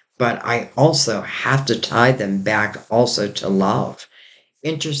 But I also have to tie them back also to love.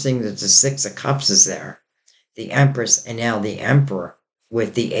 Interesting that the Six of Cups is there, the Empress, and now the Emperor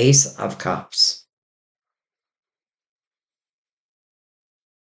with the Ace of Cups.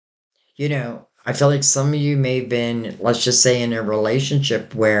 You know, I feel like some of you may have been, let's just say, in a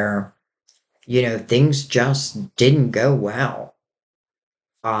relationship where, things just didn't go well.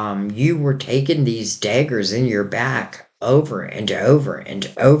 You were taking these daggers in your back over and over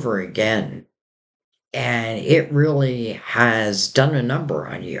and over again. And it really has done a number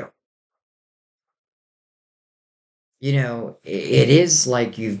on you. It is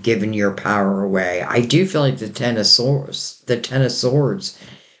like you've given your power away. I do feel like the Ten of Swords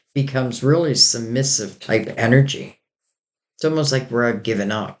becomes really submissive type energy. It's almost like where I've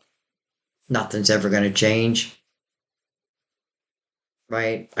given up. Nothing's ever going to change,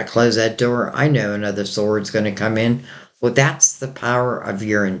 right? I close that door. I know another sword's going to come in. Well, that's the power of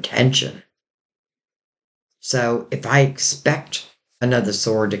your intention. So if I expect another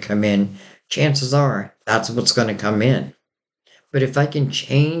sword to come in, chances are that's what's going to come in. But if I can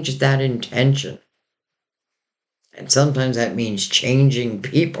change that intention, and sometimes that means changing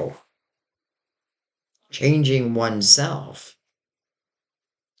people, changing oneself,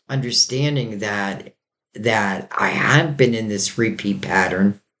 understanding that I have been in this repeat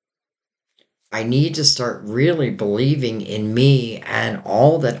pattern. I need to start really believing in me and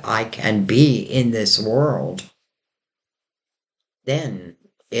all that I can be in this world. Then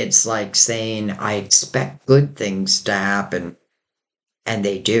it's like saying, I expect good things to happen, and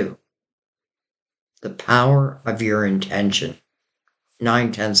they do. The power of your intention.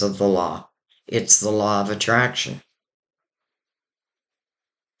 9/10 of the law. It's the law of attraction.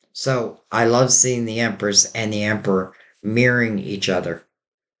 So I love seeing the Empress and the Emperor mirroring each other.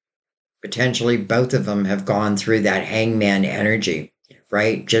 Potentially both of them have gone through that hangman energy,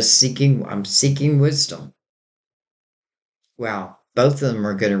 right? I'm seeking wisdom. Well, both of them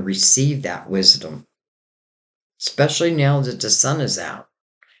are going to receive that wisdom, especially now that the sun is out.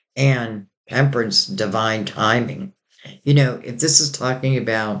 And temperance, divine timing. If this is talking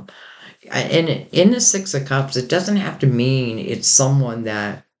about, and in the Six of Cups, it doesn't have to mean it's someone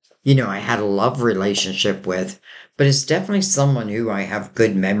that, I had a love relationship with, but it's definitely someone who I have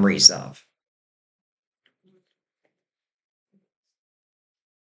good memories of.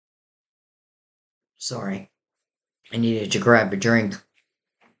 Sorry, I needed to grab a drink.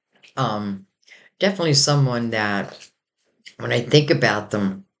 Um, Definitely someone that when I think about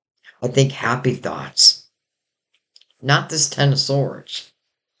them, I think happy thoughts. Not this Ten of Swords.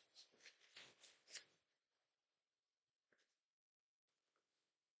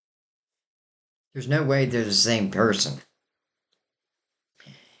 There's no way they're the same person.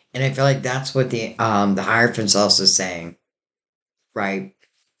 And I feel like that's what the Hierophant's also saying, right?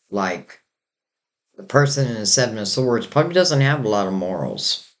 Like the person in the Seven of Swords probably doesn't have a lot of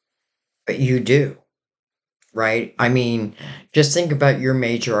morals, but you do, right? I mean, just think about your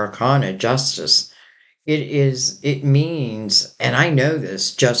major arcana, Justice. It means, and I know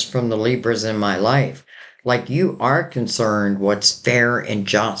this just from the Libras in my life, like you are concerned what's fair and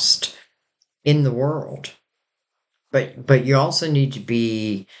just in the world. But you also need to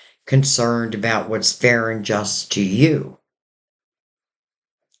be concerned about what's fair and just to you.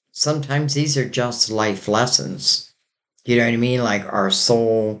 Sometimes these are just life lessons. You know what I mean? Like our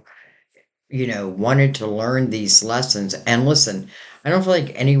soul, wanted to learn these lessons. And listen, I don't feel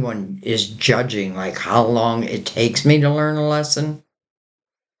like anyone is judging like how long it takes me to learn a lesson.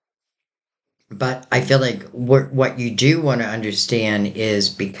 But I feel like what you do want to understand is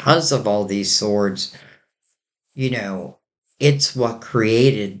because of all these swords, you know, it's what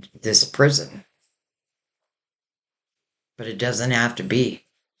created this prison. But it doesn't have to be.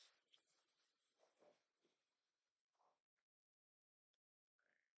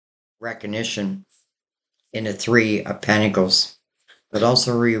 Recognition in a Three of Pentacles, but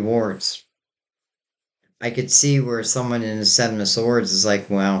also rewards. I could see where someone in the Seven of Swords is like,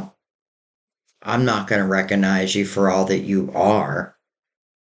 well, I'm not going to recognize you for all that you are.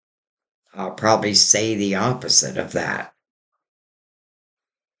 I'll probably say the opposite of that.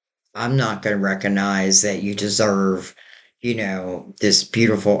 I'm not going to recognize that you deserve, this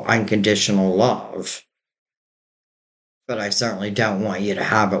beautiful unconditional love. But I certainly don't want you to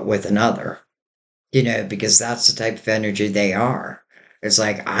have it with another, because that's the type of energy they are. It's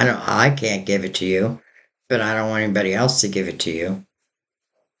like, I can't give it to you, but I don't want anybody else to give it to you.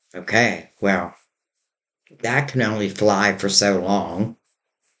 Okay, well, that can only fly for so long.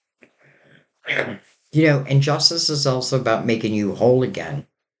 And justice is also about making you whole again.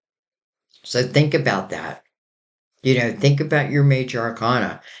 So think about that. Think about your major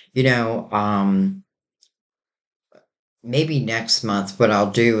arcana. You know, um, Maybe next month, what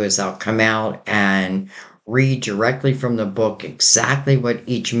I'll do is I'll come out and read directly from the book exactly what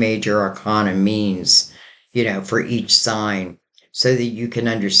each major arcana means, for each sign, so that you can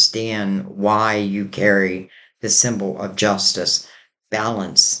understand why you carry the symbol of justice,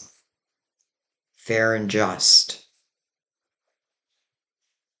 balance, fair and just.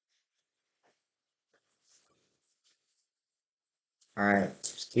 All right,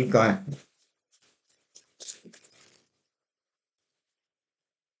 keep going.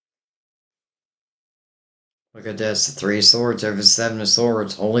 Look at this, the three of swords over seven of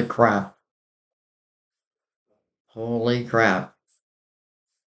swords. Holy crap. Holy crap.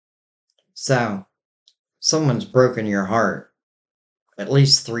 So, someone's broken your heart at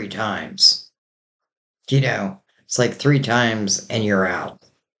least three times. It's like three times and you're out.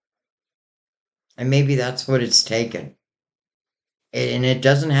 And maybe that's what it's taken. And it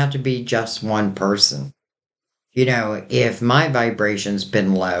doesn't have to be just one person. If my vibration's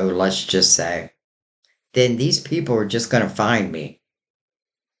been low, let's just say, then these people are just going to find me.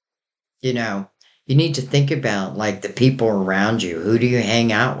 You know, you need to think about like the people around you. Who do you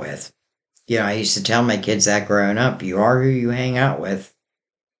hang out with? I used to tell my kids that growing up, you are who you hang out with.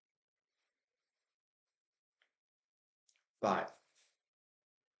 But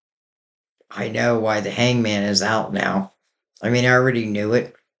I know why the hangman is out now. I mean, I already knew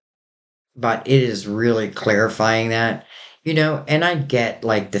it, but it is really clarifying that, and I get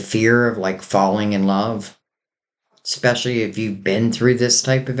like the fear of like falling in love, especially if you've been through this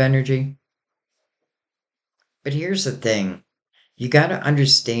type of energy. But here's the thing, you got to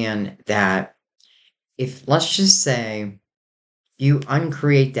understand that if, let's just say, you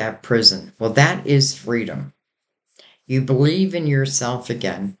uncreate that prison, well, that is freedom. You believe in yourself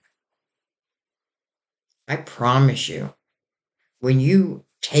again. I promise you, when you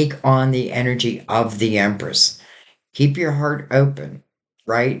take on the energy of the Empress, keep your heart open,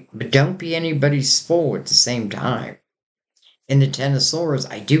 right? But don't be anybody's fool at the same time. In the Ten of Swords,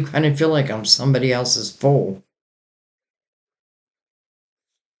 I do kind of feel like I'm somebody else's fool.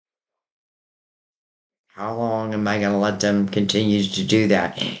 How long am I going to let them continue to do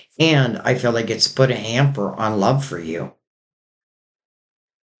that? And I feel like it's put a hamper on love for you.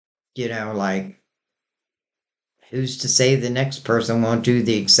 Like, who's to say the next person won't do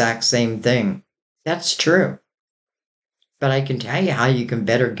the exact same thing? That's true. But I can tell you how you can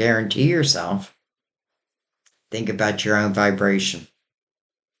better guarantee yourself. Think about your own vibration.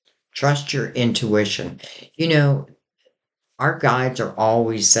 Trust your intuition. You know, our guides are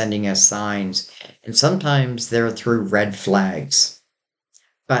always sending us signs, and sometimes they're through red flags.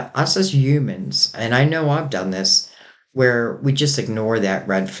 But us as humans, and I know I've done this, where we just ignore that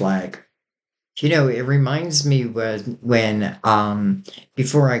red flag. It reminds me when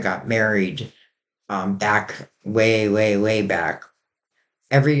before I got married, back way, way, way back,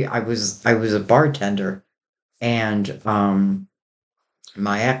 I was a bartender, and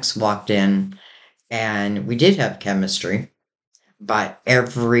my ex walked in, and we did have chemistry. But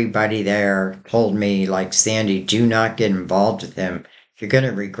everybody there told me, like, Sandy, do not get involved with him. You're going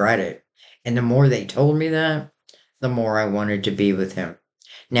to regret it. And the more they told me that, the more I wanted to be with him.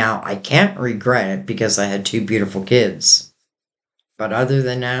 Now, I can't regret it because I had two beautiful kids. But other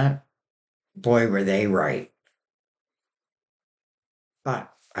than that, boy, were they right.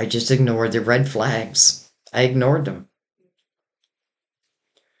 But I just ignored the red flags. I ignored them.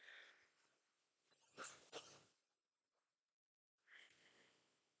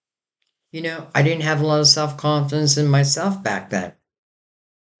 I didn't have a lot of self confidence in myself back then.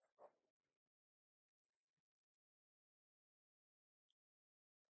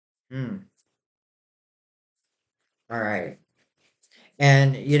 Hmm. All right.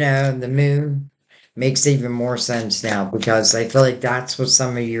 And, the moon makes even more sense now because I feel like that's what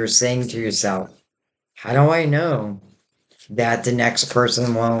some of you are saying to yourself. How do I know that the next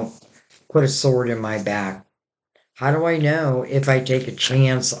person won't put a sword in my back? How do I know if I take a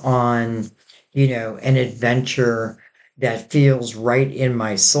chance on, an adventure that feels right in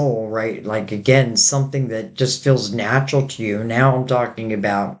my soul, right? Like, again, something that just feels natural to you. Now I'm talking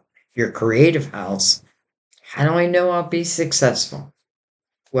about your creative house. How do I know I'll be successful?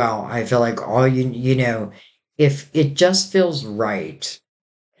 Well, I feel like if it just feels right,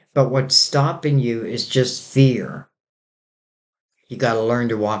 but what's stopping you is just fear. You got to learn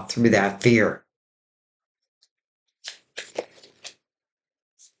to walk through that fear.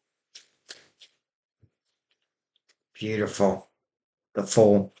 Beautiful. The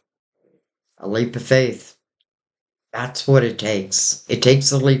Fool. A leap of faith. That's what it takes. It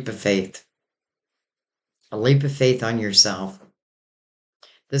takes a leap of faith. A leap of faith on yourself.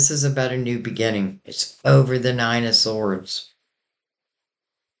 This is about a new beginning. It's over the Nine of Swords.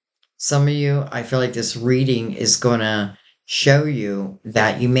 Some of you, I feel like this reading is going to show you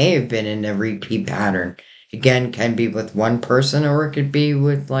that you may have been in a repeat pattern. Again, can be with one person or it could be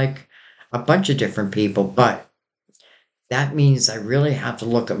with like a bunch of different people, but that means I really have to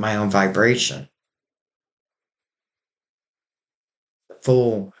look at my own vibration. The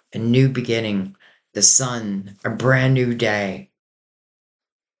Fool, a new beginning, the sun, a brand new day.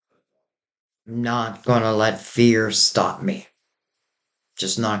 I'm not going to let fear stop me.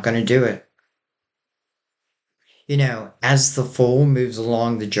 Just not going to do it. You know, as the Fool moves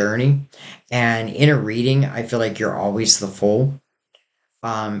along the journey, and in a reading, I feel like you're always the Fool.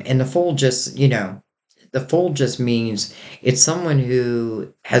 And the Fool just, the Fool just means it's someone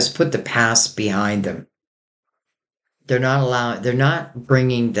who has put the past behind them. They're not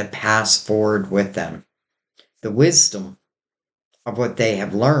bringing the past forward with them. The wisdom of what they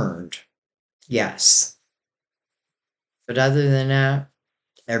have learned, yes. But other than that,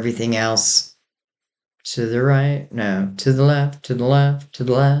 everything else, to the right, no, to the left, to the left, to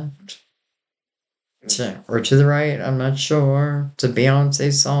the left. Or to the right, I'm not sure. It's a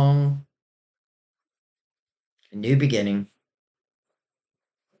Beyonce song. A new beginning.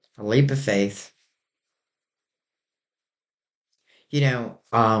 A leap of faith. You know,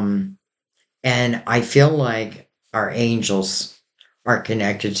 and I feel like our angels are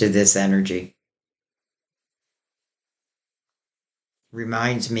connected to this energy.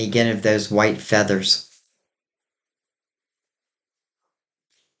 Reminds me again of those white feathers.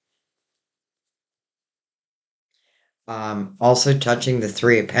 Also touching the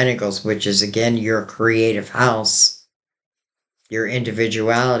Three of Pentacles, which is again your creative house, your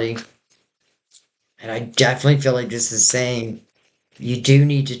individuality. And I definitely feel like this is saying you do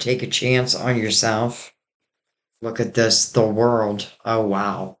need to take a chance on yourself. Look at this, the world. Oh,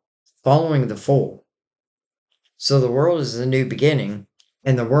 wow. Following the Fool. So the world is the new beginning,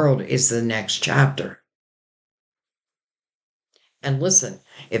 and the world is the next chapter. And listen,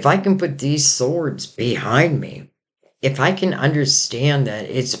 if I can put these swords behind me, if I can understand that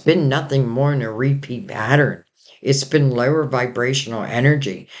it's been nothing more than a repeat pattern, it's been lower vibrational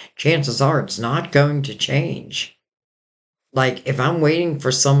energy, chances are it's not going to change. Like, if I'm waiting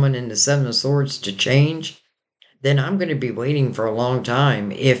for someone in the Seven of Swords to change, then I'm going to be waiting for a long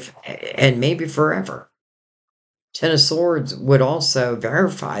time, and maybe forever. Ten of Swords would also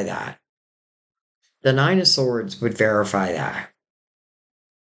verify that. The Nine of Swords would verify that.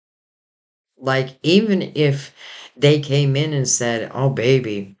 Like, even if they came in and said, oh,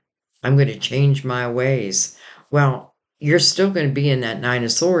 baby, I'm going to change my ways. Well, you're still going to be in that Nine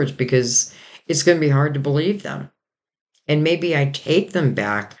of Swords because it's going to be hard to believe them. And maybe I take them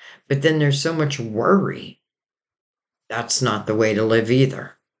back, but then there's so much worry. That's not the way to live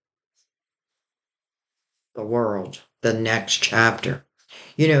either. The world, the next chapter.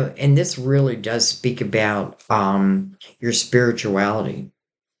 You know, and this really does speak about your spirituality.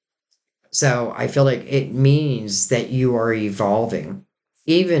 So I feel like it means that you are evolving,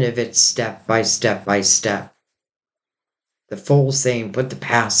 even if it's step by step by step. The Fool saying, put the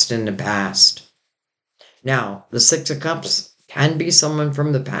past in the past. Now, the Six of Cups can be someone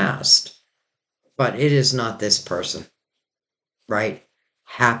from the past, but it is not this person, right?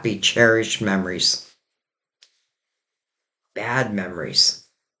 Happy, cherished memories. Bad memories.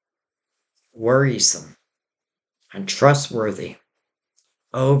 Worrisome. Untrustworthy.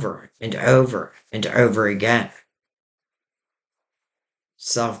 Over and over and over again.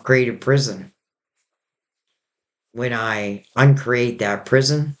 Self-created prison. When I uncreate that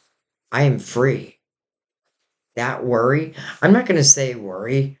prison, I am free. That worry, I'm not going to say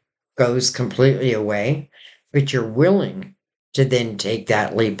worry goes completely away, but you're willing to then take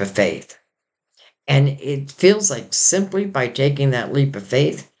that leap of faith. And it feels like simply by taking that leap of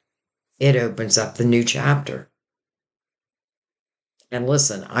faith, it opens up the new chapter. And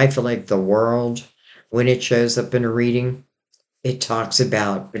listen, I feel like the world, when it shows up in a reading, it talks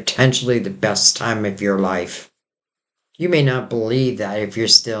about potentially the best time of your life. You may not believe that if you're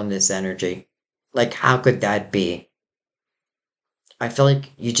still in this energy. Like, how could that be? I feel like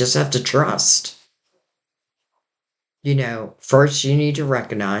you just have to trust. You know, first you need to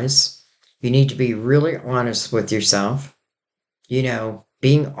recognize, you need to be really honest with yourself. You know,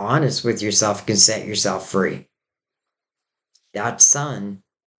 being honest with yourself can set yourself free. That sun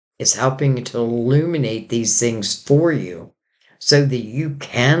is helping to illuminate these things for you so that you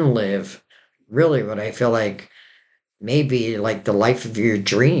can live really what I feel like maybe like the life of your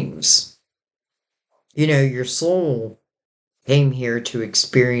dreams. You know, your soul came here to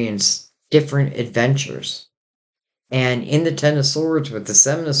experience different adventures. And in the Ten of Swords, with the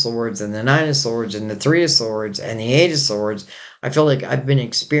Seven of Swords, and the Nine of Swords, and the Three of Swords, and the Eight of Swords, I feel like I've been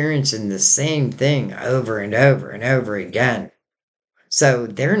experiencing the same thing over and over and over again. So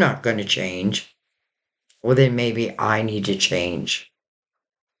they're not going to change. Well, then maybe I need to change.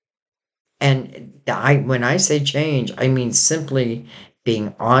 And when I say change, I mean simply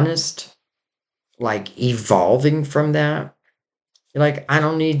being honest, like evolving from that. Like, I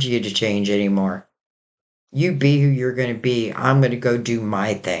don't need you to change anymore. You be who you're going to be. I'm going to go do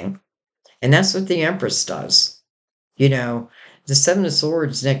my thing. And that's what the Empress does. You know, the Seven of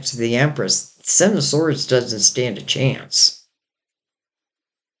Swords next to the Empress, the Seven of Swords doesn't stand a chance.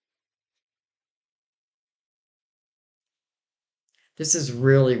 This is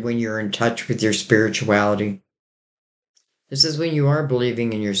really when you're in touch with your spirituality. This is when you are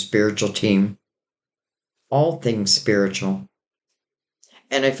believing in your spiritual team. All things spiritual.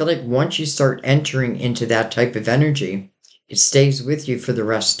 And I feel like once you start entering into that type of energy, it stays with you for the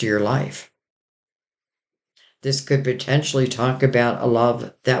rest of your life. This could potentially talk about a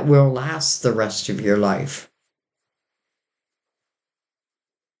love that will last the rest of your life.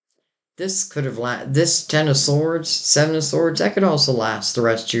 This could have this Ten of Swords, Seven of Swords, that could also last the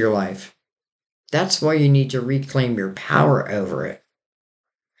rest of your life. That's why you need to reclaim your power over it.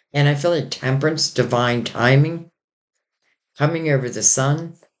 And I feel like temperance, divine timing, coming over the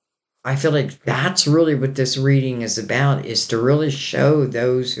sun, I feel like that's really what this reading is about, is to really show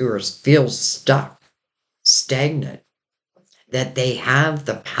those who feel stuck, stagnant, that they have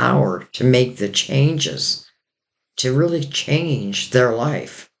the power to make the changes, to really change their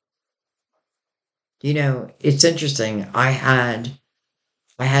life. You know, it's interesting. I had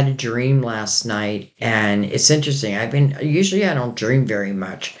a dream last night, and it's interesting. Usually I don't dream very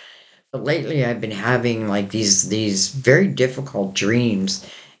much, but lately I've been having like these very difficult dreams,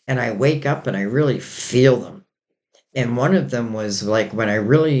 and I wake up and I really feel them. And one of them was like when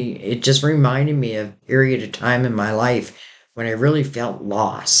it just reminded me of a period of time in my life when I really felt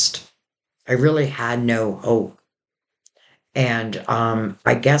lost. I really had no hope. And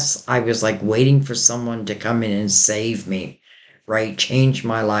I guess I was like waiting for someone to come in and save me, right? Change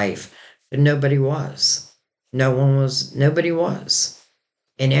my life. But nobody was. Nobody was.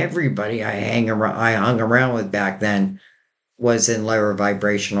 And everybody I hung around with back then was in lower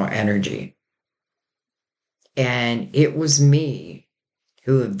vibrational energy. And it was me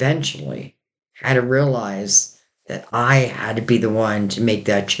who eventually had to realize that I had to be the one to make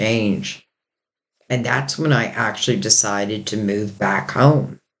that change. And that's when I actually decided to move back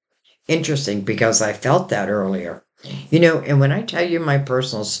home. Interesting, because I felt that earlier. You know, and when I tell you my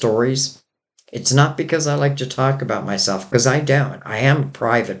personal stories, it's not because I like to talk about myself, because I don't. I am a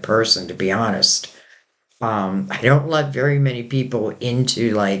private person, to be honest. I don't let very many people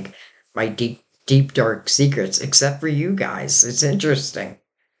into like my deep, dark secrets, except for you guys. It's interesting.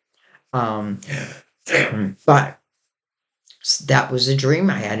 Um, but that was a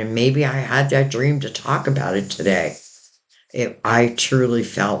dream I had, and maybe I had that dream to talk about it today. I truly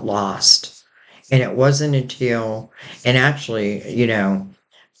felt lost. And it wasn't until, and actually, you know,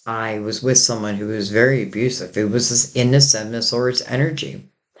 I was with someone who was very abusive. It was in the Seven of Swords energy,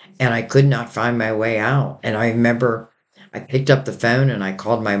 and I could not find my way out. And I remember I picked up the phone and I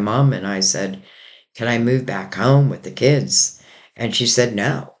called my mom and I said, "Can I move back home with the kids?" And she said,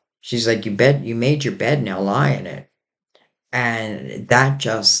 "No." She's like, you made your bed, now lie in it." And that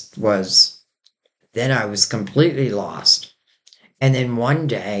just was, then I was completely lost. And then one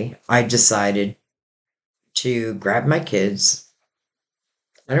day I decided to grab my kids.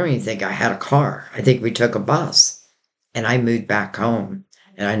 I don't even think I had a car. I think we took a bus, and I moved back home,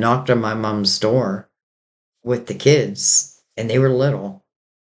 and I knocked on my mom's door with the kids, and they were little.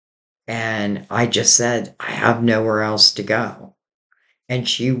 And I just said, I have nowhere else to go. And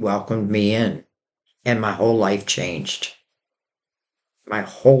she welcomed me in, and my whole life changed. My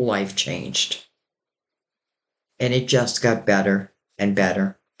whole life changed. And it just got better and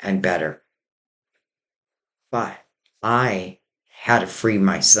better and better. But I had to free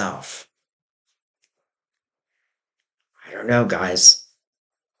myself. I don't know, guys.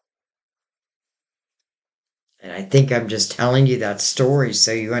 And I think I'm just telling you that story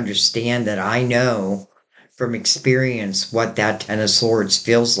so you understand that I know from experience what that Ten of Swords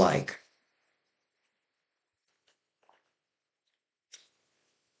feels like.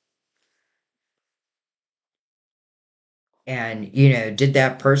 And, you know, did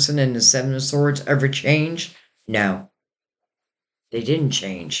that person in the Seven of Swords ever change? No, they didn't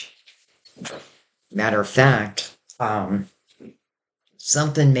change. Matter of fact, um,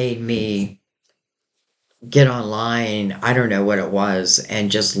 something made me get online. I don't know what it was,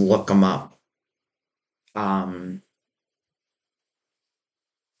 and just look them up. Um,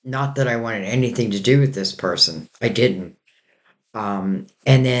 Not that I wanted anything to do with this person. I didn't. And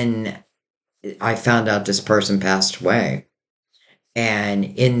then I found out this person passed away. And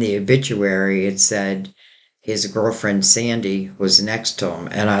in the obituary, it said his girlfriend Sandy was next to him.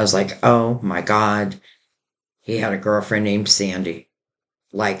 And I was like, oh my God, he had a girlfriend named Sandy.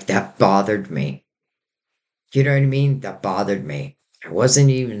 Like, that bothered me. You know what I mean? That bothered me. I wasn't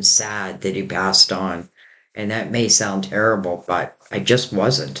even sad that he passed on. And that may sound terrible, but I just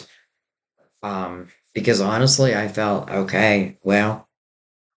wasn't. Because honestly, I felt, okay, well,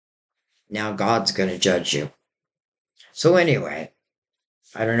 now God's going to judge you. So anyway,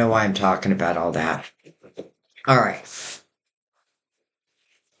 I don't know why I'm talking about all that. All right.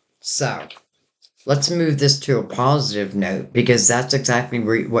 So let's move this to a positive note, because that's exactly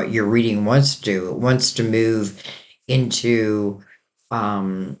what your reading wants to do. It wants to move into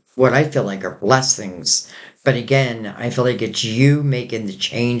what I feel like are blessings. But again, I feel like it's you making the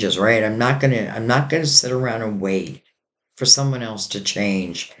changes, right? I'm not gonna sit around and wait for someone else to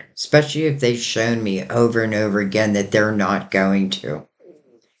change, especially if they've shown me over and over again that they're not going to.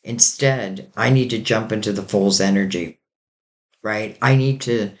 Instead, I need to jump into the fool's energy, right? I need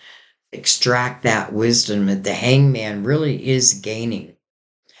to extract that wisdom that the hangman really is gaining.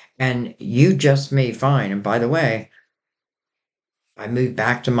 And you just may find, and by the way, I moved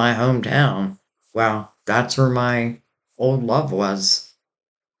back to my hometown. Well, that's where my old love was.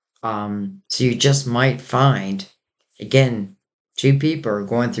 So you just might find, again, two people are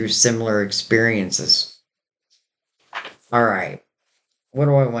going through similar experiences. All right. What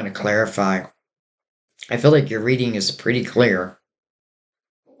do I want to clarify? I feel like your reading is pretty clear.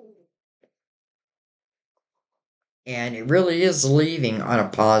 And it really is leaving on a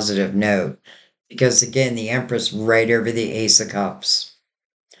positive note. Because again, the Empress right over the Ace of Cups.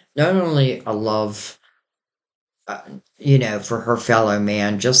 Not only a love, uh, for her fellow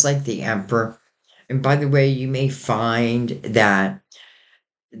man, just like the Emperor. And by the way, you may find that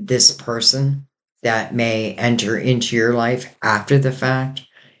this person that may enter into your life after the fact,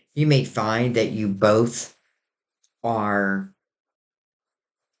 you may find that are,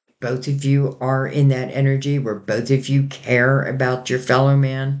 both of you are in that energy where both of you care about your fellow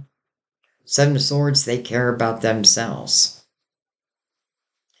man. Seven of Swords, they care about themselves.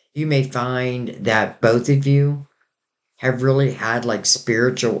 You may find that both of you have really had like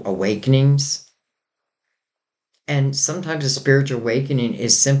spiritual awakenings. And sometimes a spiritual awakening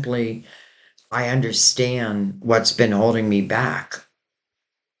is simply, I understand what's been holding me back,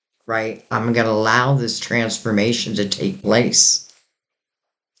 right? I'm going to allow this transformation to take place.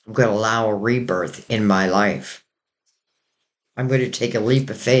 I'm going to allow a rebirth in my life. I'm going to take a leap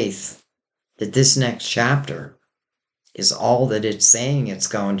of faith that this next chapter is all that it's saying it's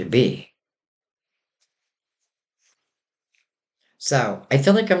going to be. So I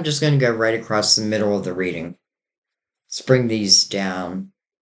feel like I'm just going to go right across the middle of the reading. Let's bring these down.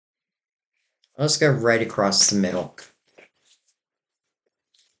 Let's go right across the middle.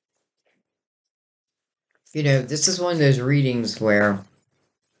 This is one of those readings where,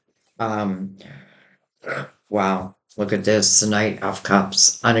 um, wow, look at this, the Knight of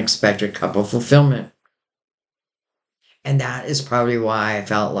Cups, unexpected couple fulfillment. And that is probably why I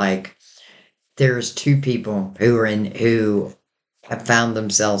felt like there's two people who have found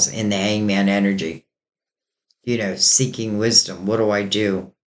themselves in the hangman energy, seeking wisdom. What do I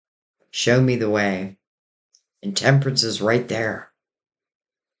do? Show me the way. And temperance is right there.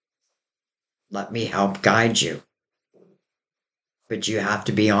 Let me help guide you. But you have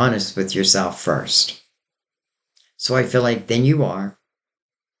to be honest with yourself first. So I feel like then you are.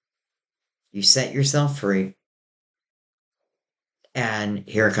 You set yourself free. And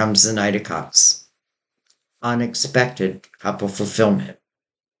here comes the Knight of Cups. Unexpected couple fulfillment.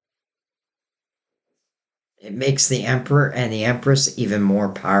 It makes the Emperor and the Empress even more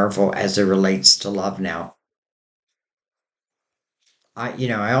powerful as it relates to love now.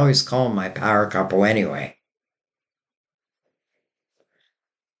 I always call them my power couple anyway.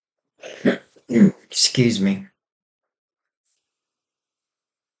 Excuse me.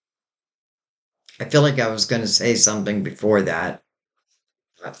 I feel like I was going to say something before that.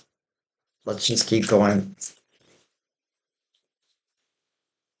 Let's just keep going.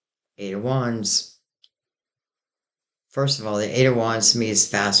 Eight of Wands. First of all, the Eight of Wands to me is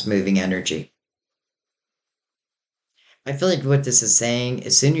fast moving energy. I feel like what this is saying,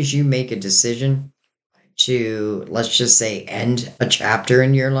 as soon as you make a decision to, let's just say, end a chapter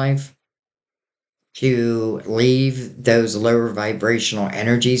in your life, to leave those lower vibrational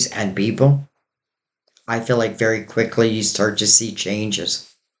energies and people, I feel like very quickly you start to see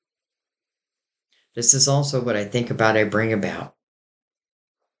changes. This is also what I think about, I bring about.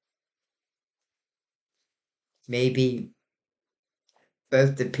 Maybe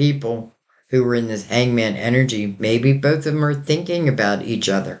both the people who were in this hangman energy, maybe both of them are thinking about each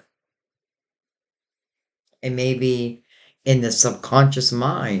other. And maybe in the subconscious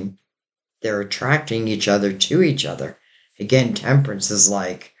mind, they're attracting each other to each other. Again, temperance is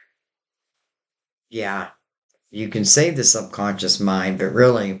like, yeah, you can say the subconscious mind, but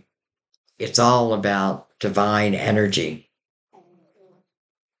really it's all about divine energy.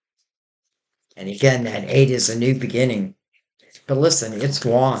 And again, that 8 is a new beginning. But listen, it's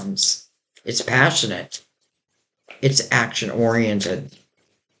wands. It's passionate. It's action oriented.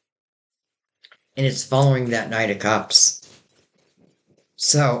 And it's following that Knight of Cups.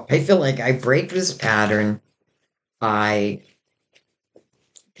 So I feel like I break this pattern. I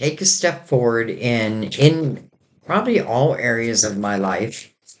take a step forward in probably all areas of my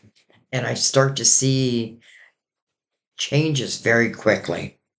life. And I start to see changes very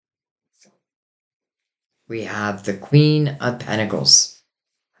quickly. We have the Queen of Pentacles.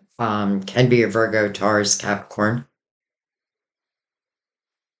 Can be a Virgo, Taurus, Capricorn,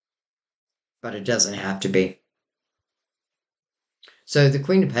 but it doesn't have to be. So the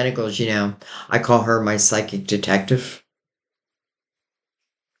Queen of Pentacles, I call her my psychic detective.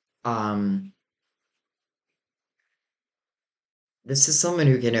 Um, this is someone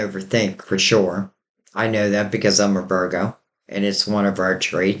who can overthink for sure. I know that because I'm a Virgo, and it's one of our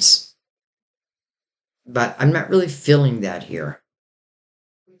traits. But I'm not really feeling that here.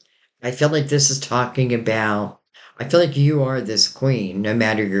 I feel like this is talking about, I feel like you are this queen, no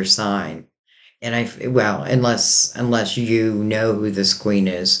matter your sign. And well, unless you know who this queen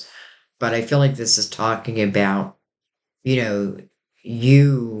is, but I feel like this is talking about, you know,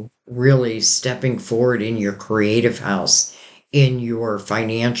 you really stepping forward in your creative house, in your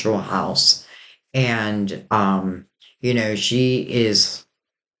financial house. And, she is,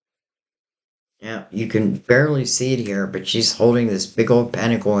 yeah, you can barely see it here, but she's holding this big old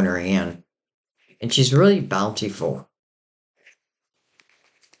pentacle in her hand. And she's really bountiful.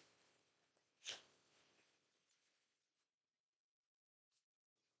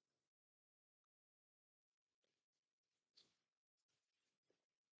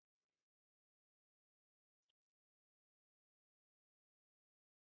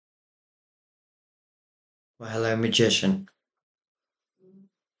 Well, hello, magician.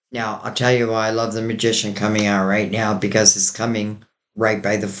 Now, I'll tell you why I love the magician coming out right now, because it's coming right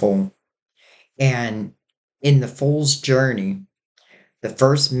by the fool. And in the fool's journey, the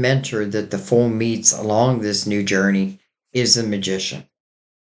first mentor that the fool meets along this new journey is the magician.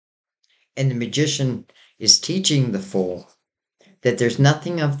 And the magician is teaching the fool that there's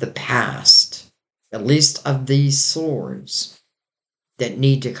nothing of the past, at least of these swords, that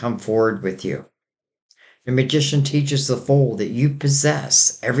need to come forward with you. The magician teaches the fool that you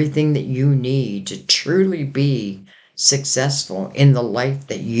possess everything that you need to truly be successful in the life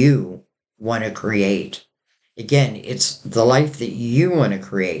that you want to create. Again, it's the life that you want to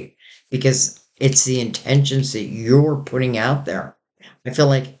create, because it's the intentions that you're putting out there. I feel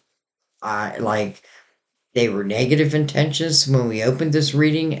like they were negative intentions when we opened this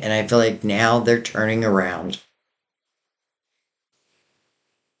reading, and I feel like now they're turning around.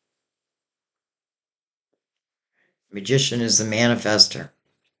 Magician is the manifester.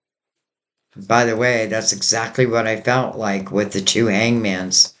 By the way, that's exactly what I felt like with the two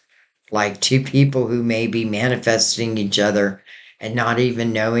hangmans. Like two people who may be manifesting each other and not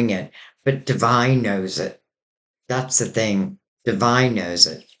even knowing it, but Divine knows it. That's the thing. Divine knows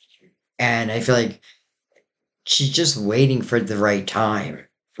it. And I feel like she's just waiting for the right time,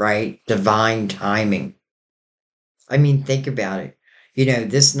 right? Divine timing. I mean, think about it.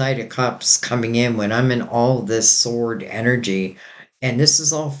 This Knight of Cups coming in when I'm in all this sword energy, and this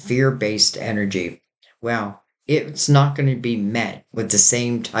is all fear based energy. Well, it's not going to be met with the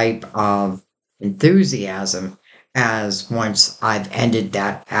same type of enthusiasm as once I've ended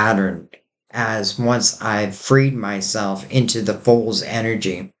that pattern, as once I've freed myself into the fool's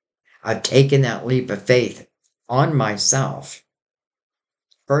energy. I've taken that leap of faith on myself,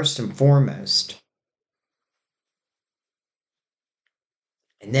 first and foremost.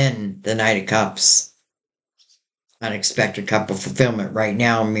 And then the Knight of Cups, unexpected cup of fulfillment, right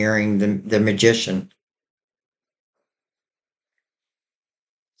now mirroring the magician.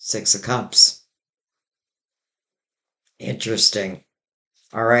 Six of Cups. Interesting.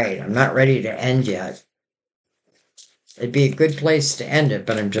 All right, I'm not ready to end yet. It'd be a good place to end it,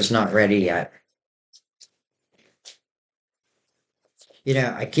 but I'm just not ready yet.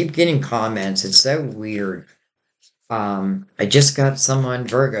 I keep getting comments. It's so weird. I just got someone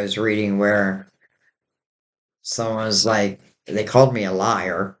Virgo's reading where someone was like, they called me a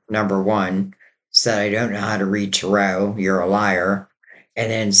liar, number one, said I don't know how to read tarot, you're a liar, and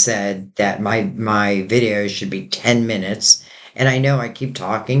then said that my videos should be 10 minutes. And I know I keep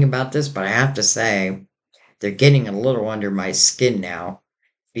talking about this, but I have to say they're getting a little under my skin now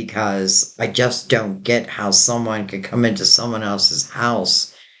because I just don't get how someone could come into someone else's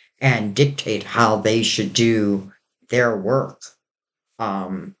house and dictate how they should do their work.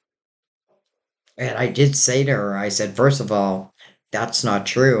 Um, and I did say to her, I said, first of all, that's not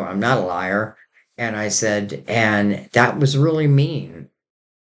true. I'm not a liar. And I said, and that was really mean.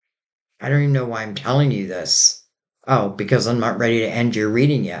 I don't even know why I'm telling you this. Oh, because I'm not ready to end your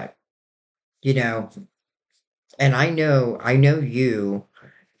reading yet. You know, and I know you,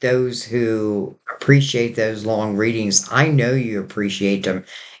 those who appreciate those long readings, I know you appreciate them.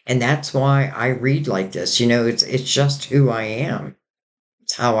 And that's why I read like this. It's just who I am.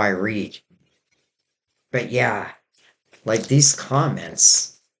 It's how I read. But yeah, like these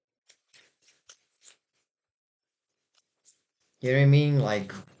comments, you know what I mean?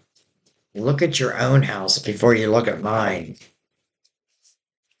 Like, look at your own house before you look at mine.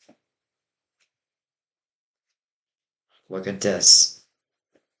 Look at this.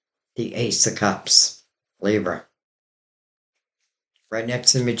 The Ace of Cups, Libra, right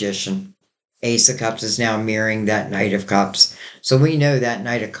next to the Magician. Ace of Cups is now mirroring that Knight of Cups. So we know that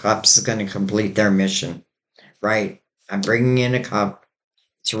Knight of Cups is going to complete their mission, right? I'm bringing in a cup.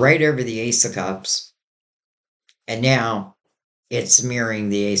 It's right over the Ace of Cups. And now it's mirroring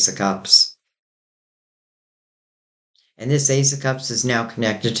the Ace of Cups. And this Ace of Cups is now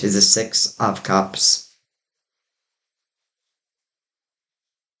connected to the Six of Cups.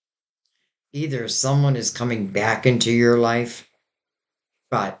 Either someone is coming back into your life,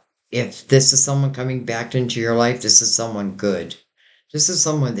 but if this is someone coming back into your life, this is someone good. This is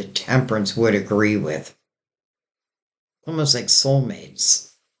someone that Temperance would agree with. Almost like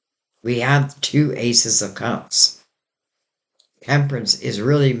soulmates. We have two Aces of Cups. Temperance is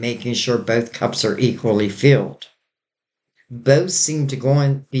really making sure both cups are equally filled. Both seem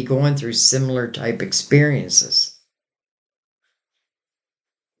to be going through similar type experiences.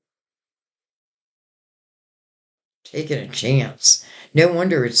 Taking a chance. No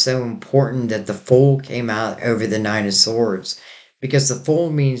wonder it's so important that the Fool came out over the Nine of Swords, because the Fool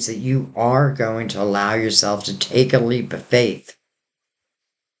means that you are going to allow yourself to take a leap of faith.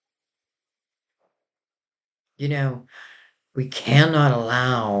 We cannot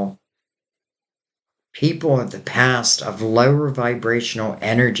allow people of the past of lower vibrational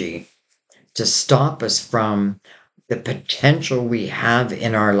energy to stop us from the potential we have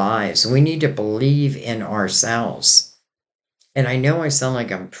in our lives. We need to believe in ourselves. And I know I sound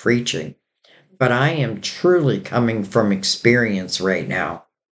like I'm preaching, but I am truly coming from experience right now.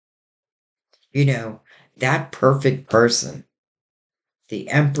 That perfect person, the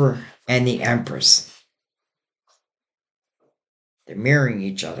Emperor and the Empress, they're mirroring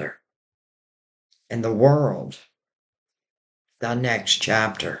each other. And the world, the next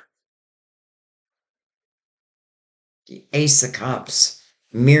chapter, the Ace of Cups,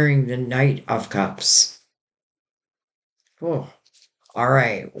 mirroring the Knight of Cups. Oh, all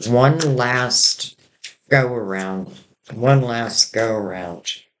right, one last go around. One last go around.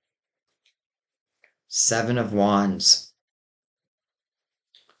 Seven of Wands.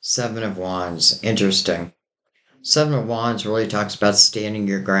 Seven of Wands. Interesting. Seven of Wands really talks about standing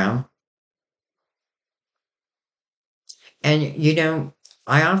your ground. And,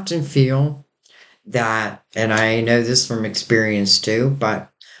 I often feel that, and I know this from experience too,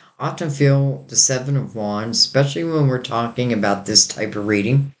 but often feel the Seven of Wands, especially when we're talking about this type of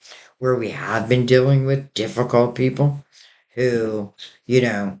reading, where we have been dealing with difficult people who,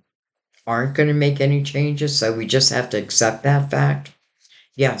 aren't going to make any changes. So we just have to accept that fact.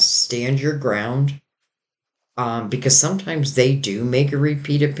 Yes, stand your ground. Because sometimes they do make a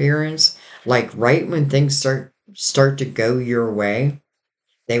repeat appearance. Like right when things start to go your way,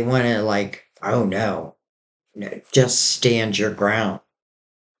 they want to like, oh no, just stand your ground.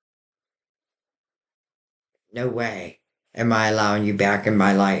 No way am I allowing you back in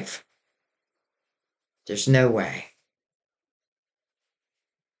my life. There's no way.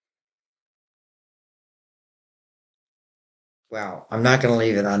 Well, I'm not going to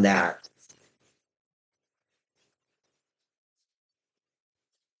leave it on that.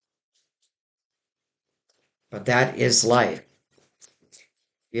 But that is life.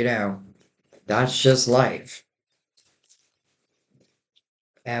 You know, that's just life.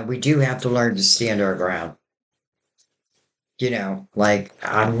 And we do have to learn to stand our ground. Like,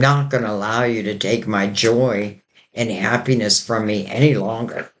 I'm not going to allow you to take my joy and happiness from me any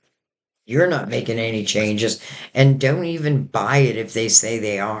longer. You're not making any changes, and don't even buy it if they say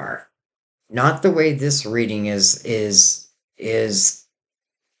they are. Not the way this reading is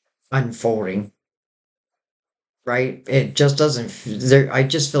unfolding, right? It just doesn't there I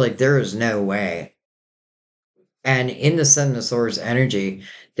just feel like there is no way. And in the Seven of Swords energy,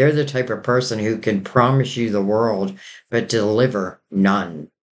 they're the type of person who can promise you the world but deliver none.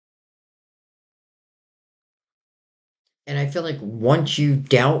 And I feel like once you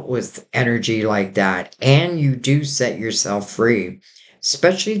dealt with energy like that and you do set yourself free,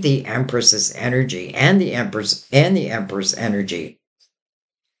 especially the Empress's energy and the Empress energy,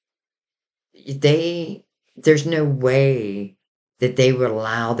 they there's no way that they would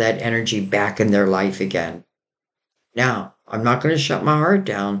allow that energy back in their life again. Now, I'm not going to shut my heart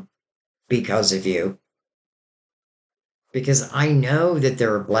down because of you, because I know that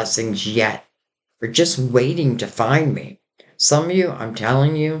there are blessings yet. They're just waiting to find me. Some of you, I'm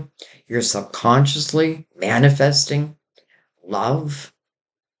telling you, you're subconsciously manifesting love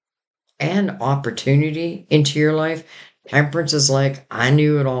and opportunity into your life. Temperance is like, I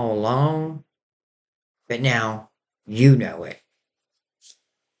knew it all along, but now you know it.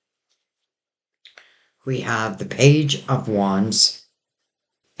 We have the Page of Wands,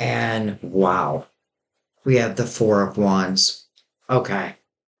 and wow, we have the Four of Wands. Okay,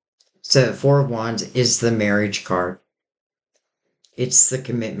 so the Four of Wands is the marriage card, it's the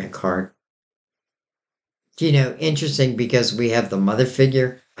commitment card. Interesting because we have the mother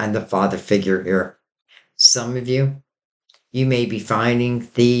figure and the father figure here. Some of you may be finding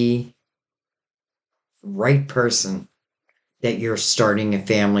the right person that you're starting a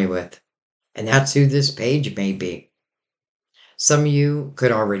family with. And that's who this page may be. Some of you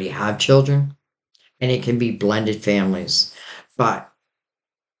could already have children, and it can be blended families. But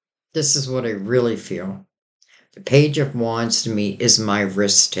this is what I really feel. The Page of Wands to me is my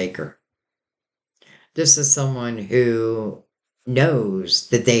risk taker. This is someone who knows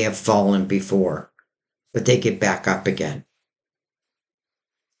that they have fallen before, but they get back up again.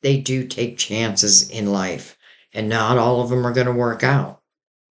 They do take chances in life, and not all of them are going to work out,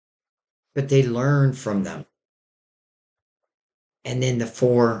 but they learn from them. And then the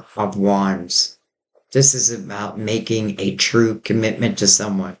Four of Wands. This is about making a true commitment to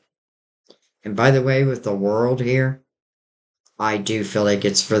someone. And by the way, with the world here, I do feel like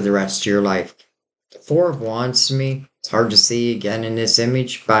it's for the rest of your life. The Four of Wands to me, it's hard to see again in this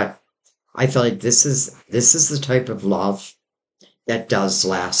image, but I feel like this is the type of love that does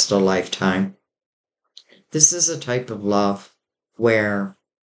last a lifetime. This is a type of love where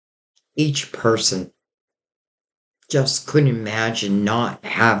each person just couldn't imagine not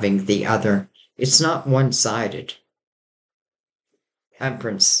having the other. It's not one-sided.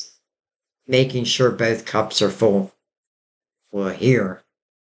 Temperance, making sure both cups are full. Well, here,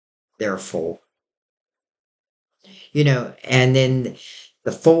 they're full. And then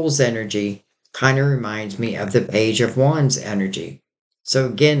the Fool's energy kind of reminds me of the Page of Wands energy. So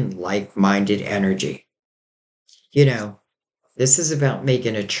again, like-minded energy. This is about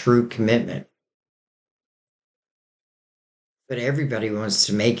making a true commitment. But everybody wants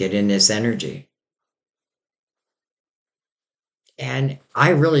to make it in this energy. And I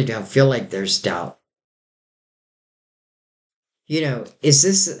really don't feel like there's doubt. Is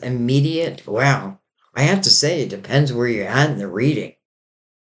this immediate? Wow. I have to say, it depends where you're at in the reading.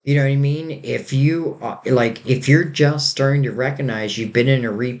 You know what I mean? If if you're just starting to recognize you've been in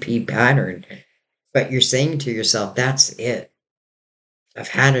a repeat pattern, but you're saying to yourself, that's it. I've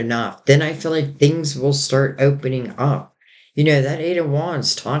had enough. Then I feel like things will start opening up. That Eight of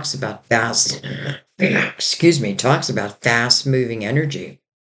Wands talks about talks about fast moving energy.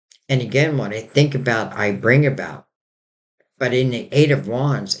 And again, what I think about, I bring about. But in the Eight of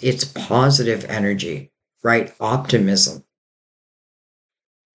Wands, it's positive energy, right? Optimism.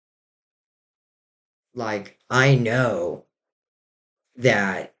 Like, I know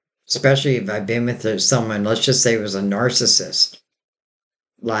that, especially if I've been with someone, let's just say it was a narcissist,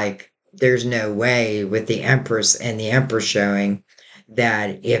 like, there's no way with the Empress and the Emperor showing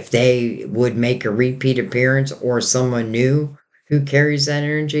that if they would make a repeat appearance or someone new who carries that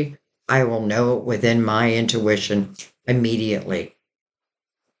energy, I will know it within my intuition immediately.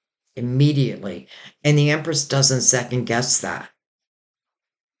 Immediately. And the Empress doesn't second guess that.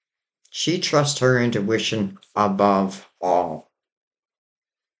 She trusts her intuition above all.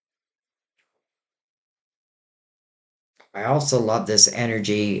 I also love this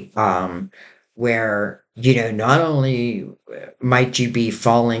energy where, not only might you be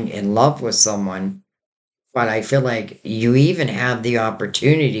falling in love with someone, But I feel like you even have the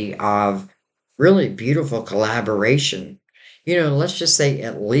opportunity of really beautiful collaboration. Let's just say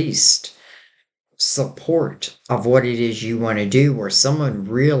at least support of what it is you want to do, where someone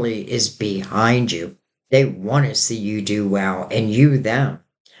really is behind you. They want to see you do well and you them.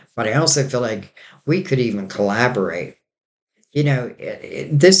 But I also feel like we could even collaborate.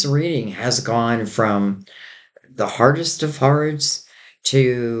 This reading has gone from the hardest of hearts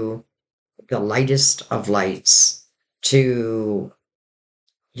to the lightest of lights to,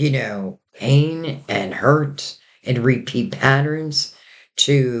 pain and hurt and repeat patterns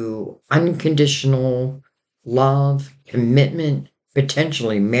to unconditional love, commitment,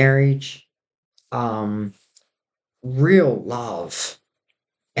 potentially marriage, um, real love,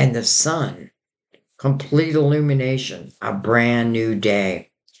 and the sun, complete illumination, a brand new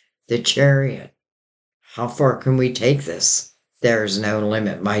day. The chariot. How far can we take this? There's no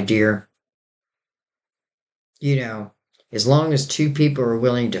limit, my dear. You know, as long as two people are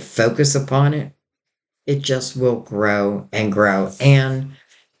willing to focus upon it, it just will grow and grow. And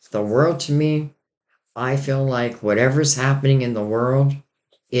the world to me, I feel like whatever's happening in the world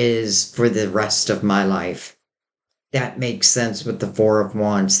is for the rest of my life. That makes sense with the Four of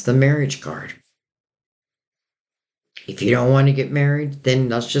Wands, the marriage card. If you don't want to get married, then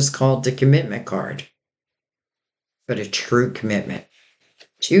let's just call it the commitment card. But a true commitment.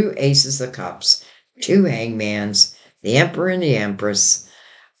 Two aces of cups, two hangmans, the emperor and the empress,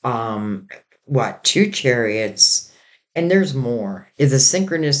 two chariots, and there's more. If the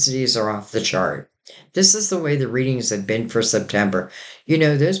synchronicities are off the chart. This is the way the readings have been for September.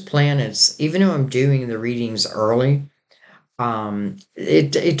 Those planets, even though I'm doing the readings early,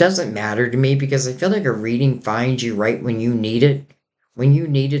 it doesn't matter to me because I feel like a reading finds you right when you need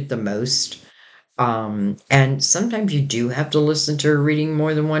it the most. And sometimes you do have to listen to a reading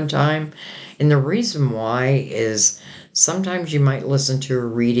more than one time. And the reason why is sometimes you might listen to a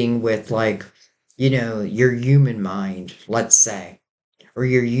reading with, like, your human mind, let's say, or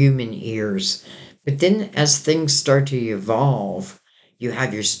your human ears. But then as things start to evolve, you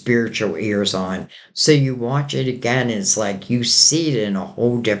have your spiritual ears on. So you watch it again, and it's like you see it in a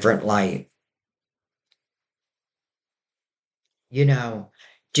whole different light. You know,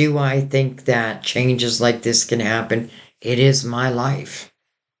 do I think that changes like this can happen? It is my life.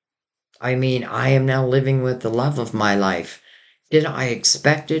 I mean, I am now living with the love of my life. Did I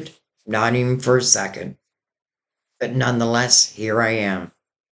expect it? Not even for a second. But nonetheless, here I am.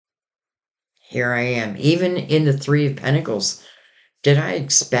 Here I am. Even in the Three of Pentacles, did I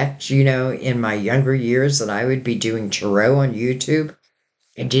expect, in my younger years that I would be doing tarot on YouTube?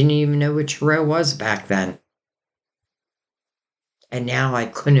 I didn't even know what tarot was back then. And now I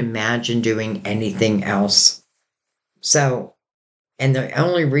couldn't imagine doing anything else. So, and the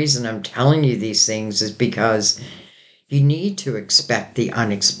only reason I'm telling you these things is because you need to expect the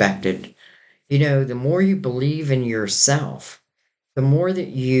unexpected. The more you believe in yourself, the more that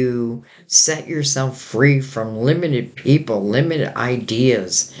you set yourself free from limited people, limited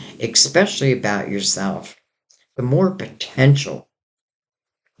ideas, especially about yourself, the more potential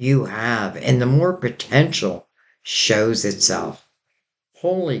you have, and the more potential shows itself.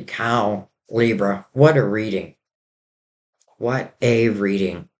 Holy cow, Libra, what a reading. What a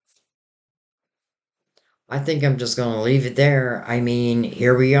reading. I think I'm just going to leave it there. I mean,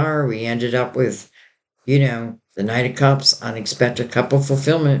 here we are. We ended up with, the Knight of Cups, unexpected couple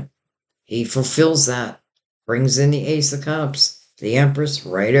fulfillment. He fulfills that, brings in the Ace of Cups, the Empress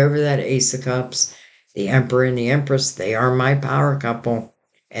right over that Ace of Cups, the Emperor and the Empress, they are my power couple.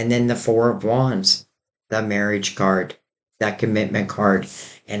 And then the Four of Wands, the marriage card, that commitment card.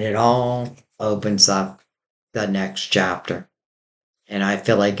 And it all opens up the next chapter. And I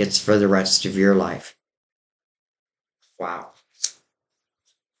feel like it's for the rest of your life. Wow.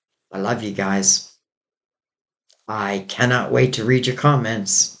 I love you guys. I cannot wait to read your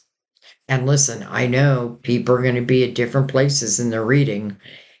comments. And listen, I know people are going to be at different places in their reading.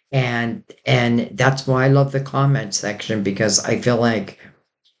 And that's why I love the comment section, because I feel like,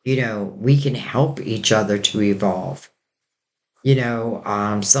 we can help each other to evolve.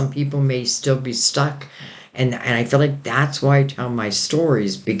 Some people may still be stuck. And I feel like that's why I tell my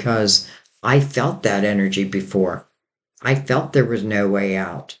stories, because I felt that energy before. I felt there was no way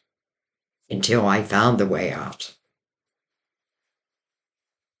out until I found the way out.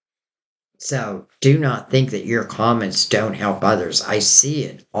 So do not think that your comments don't help others. I see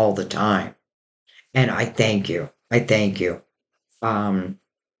it all the time. And I thank you. I thank you. Um,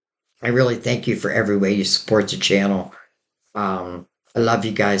 I really thank you for every way you support the channel. I love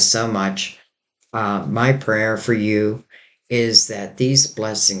you guys so much. My prayer for you is that these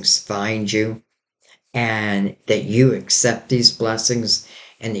blessings find you and that you accept these blessings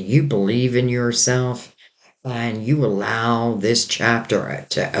and that you believe in yourself and you allow this chapter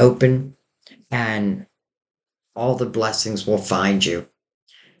to open and all the blessings will find you.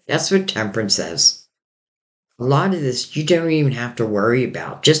 That's what Temperance says. A lot of this you don't even have to worry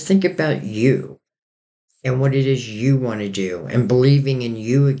about. Just think about you and what it is you want to do and believing in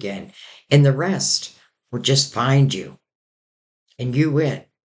you again. And the rest will just find you and you it,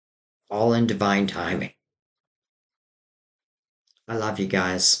 all in divine timing. I love you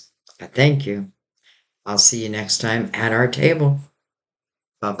guys. I thank you. I'll see you next time at our table.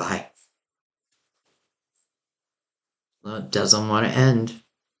 Bye bye. Well, it doesn't want to end.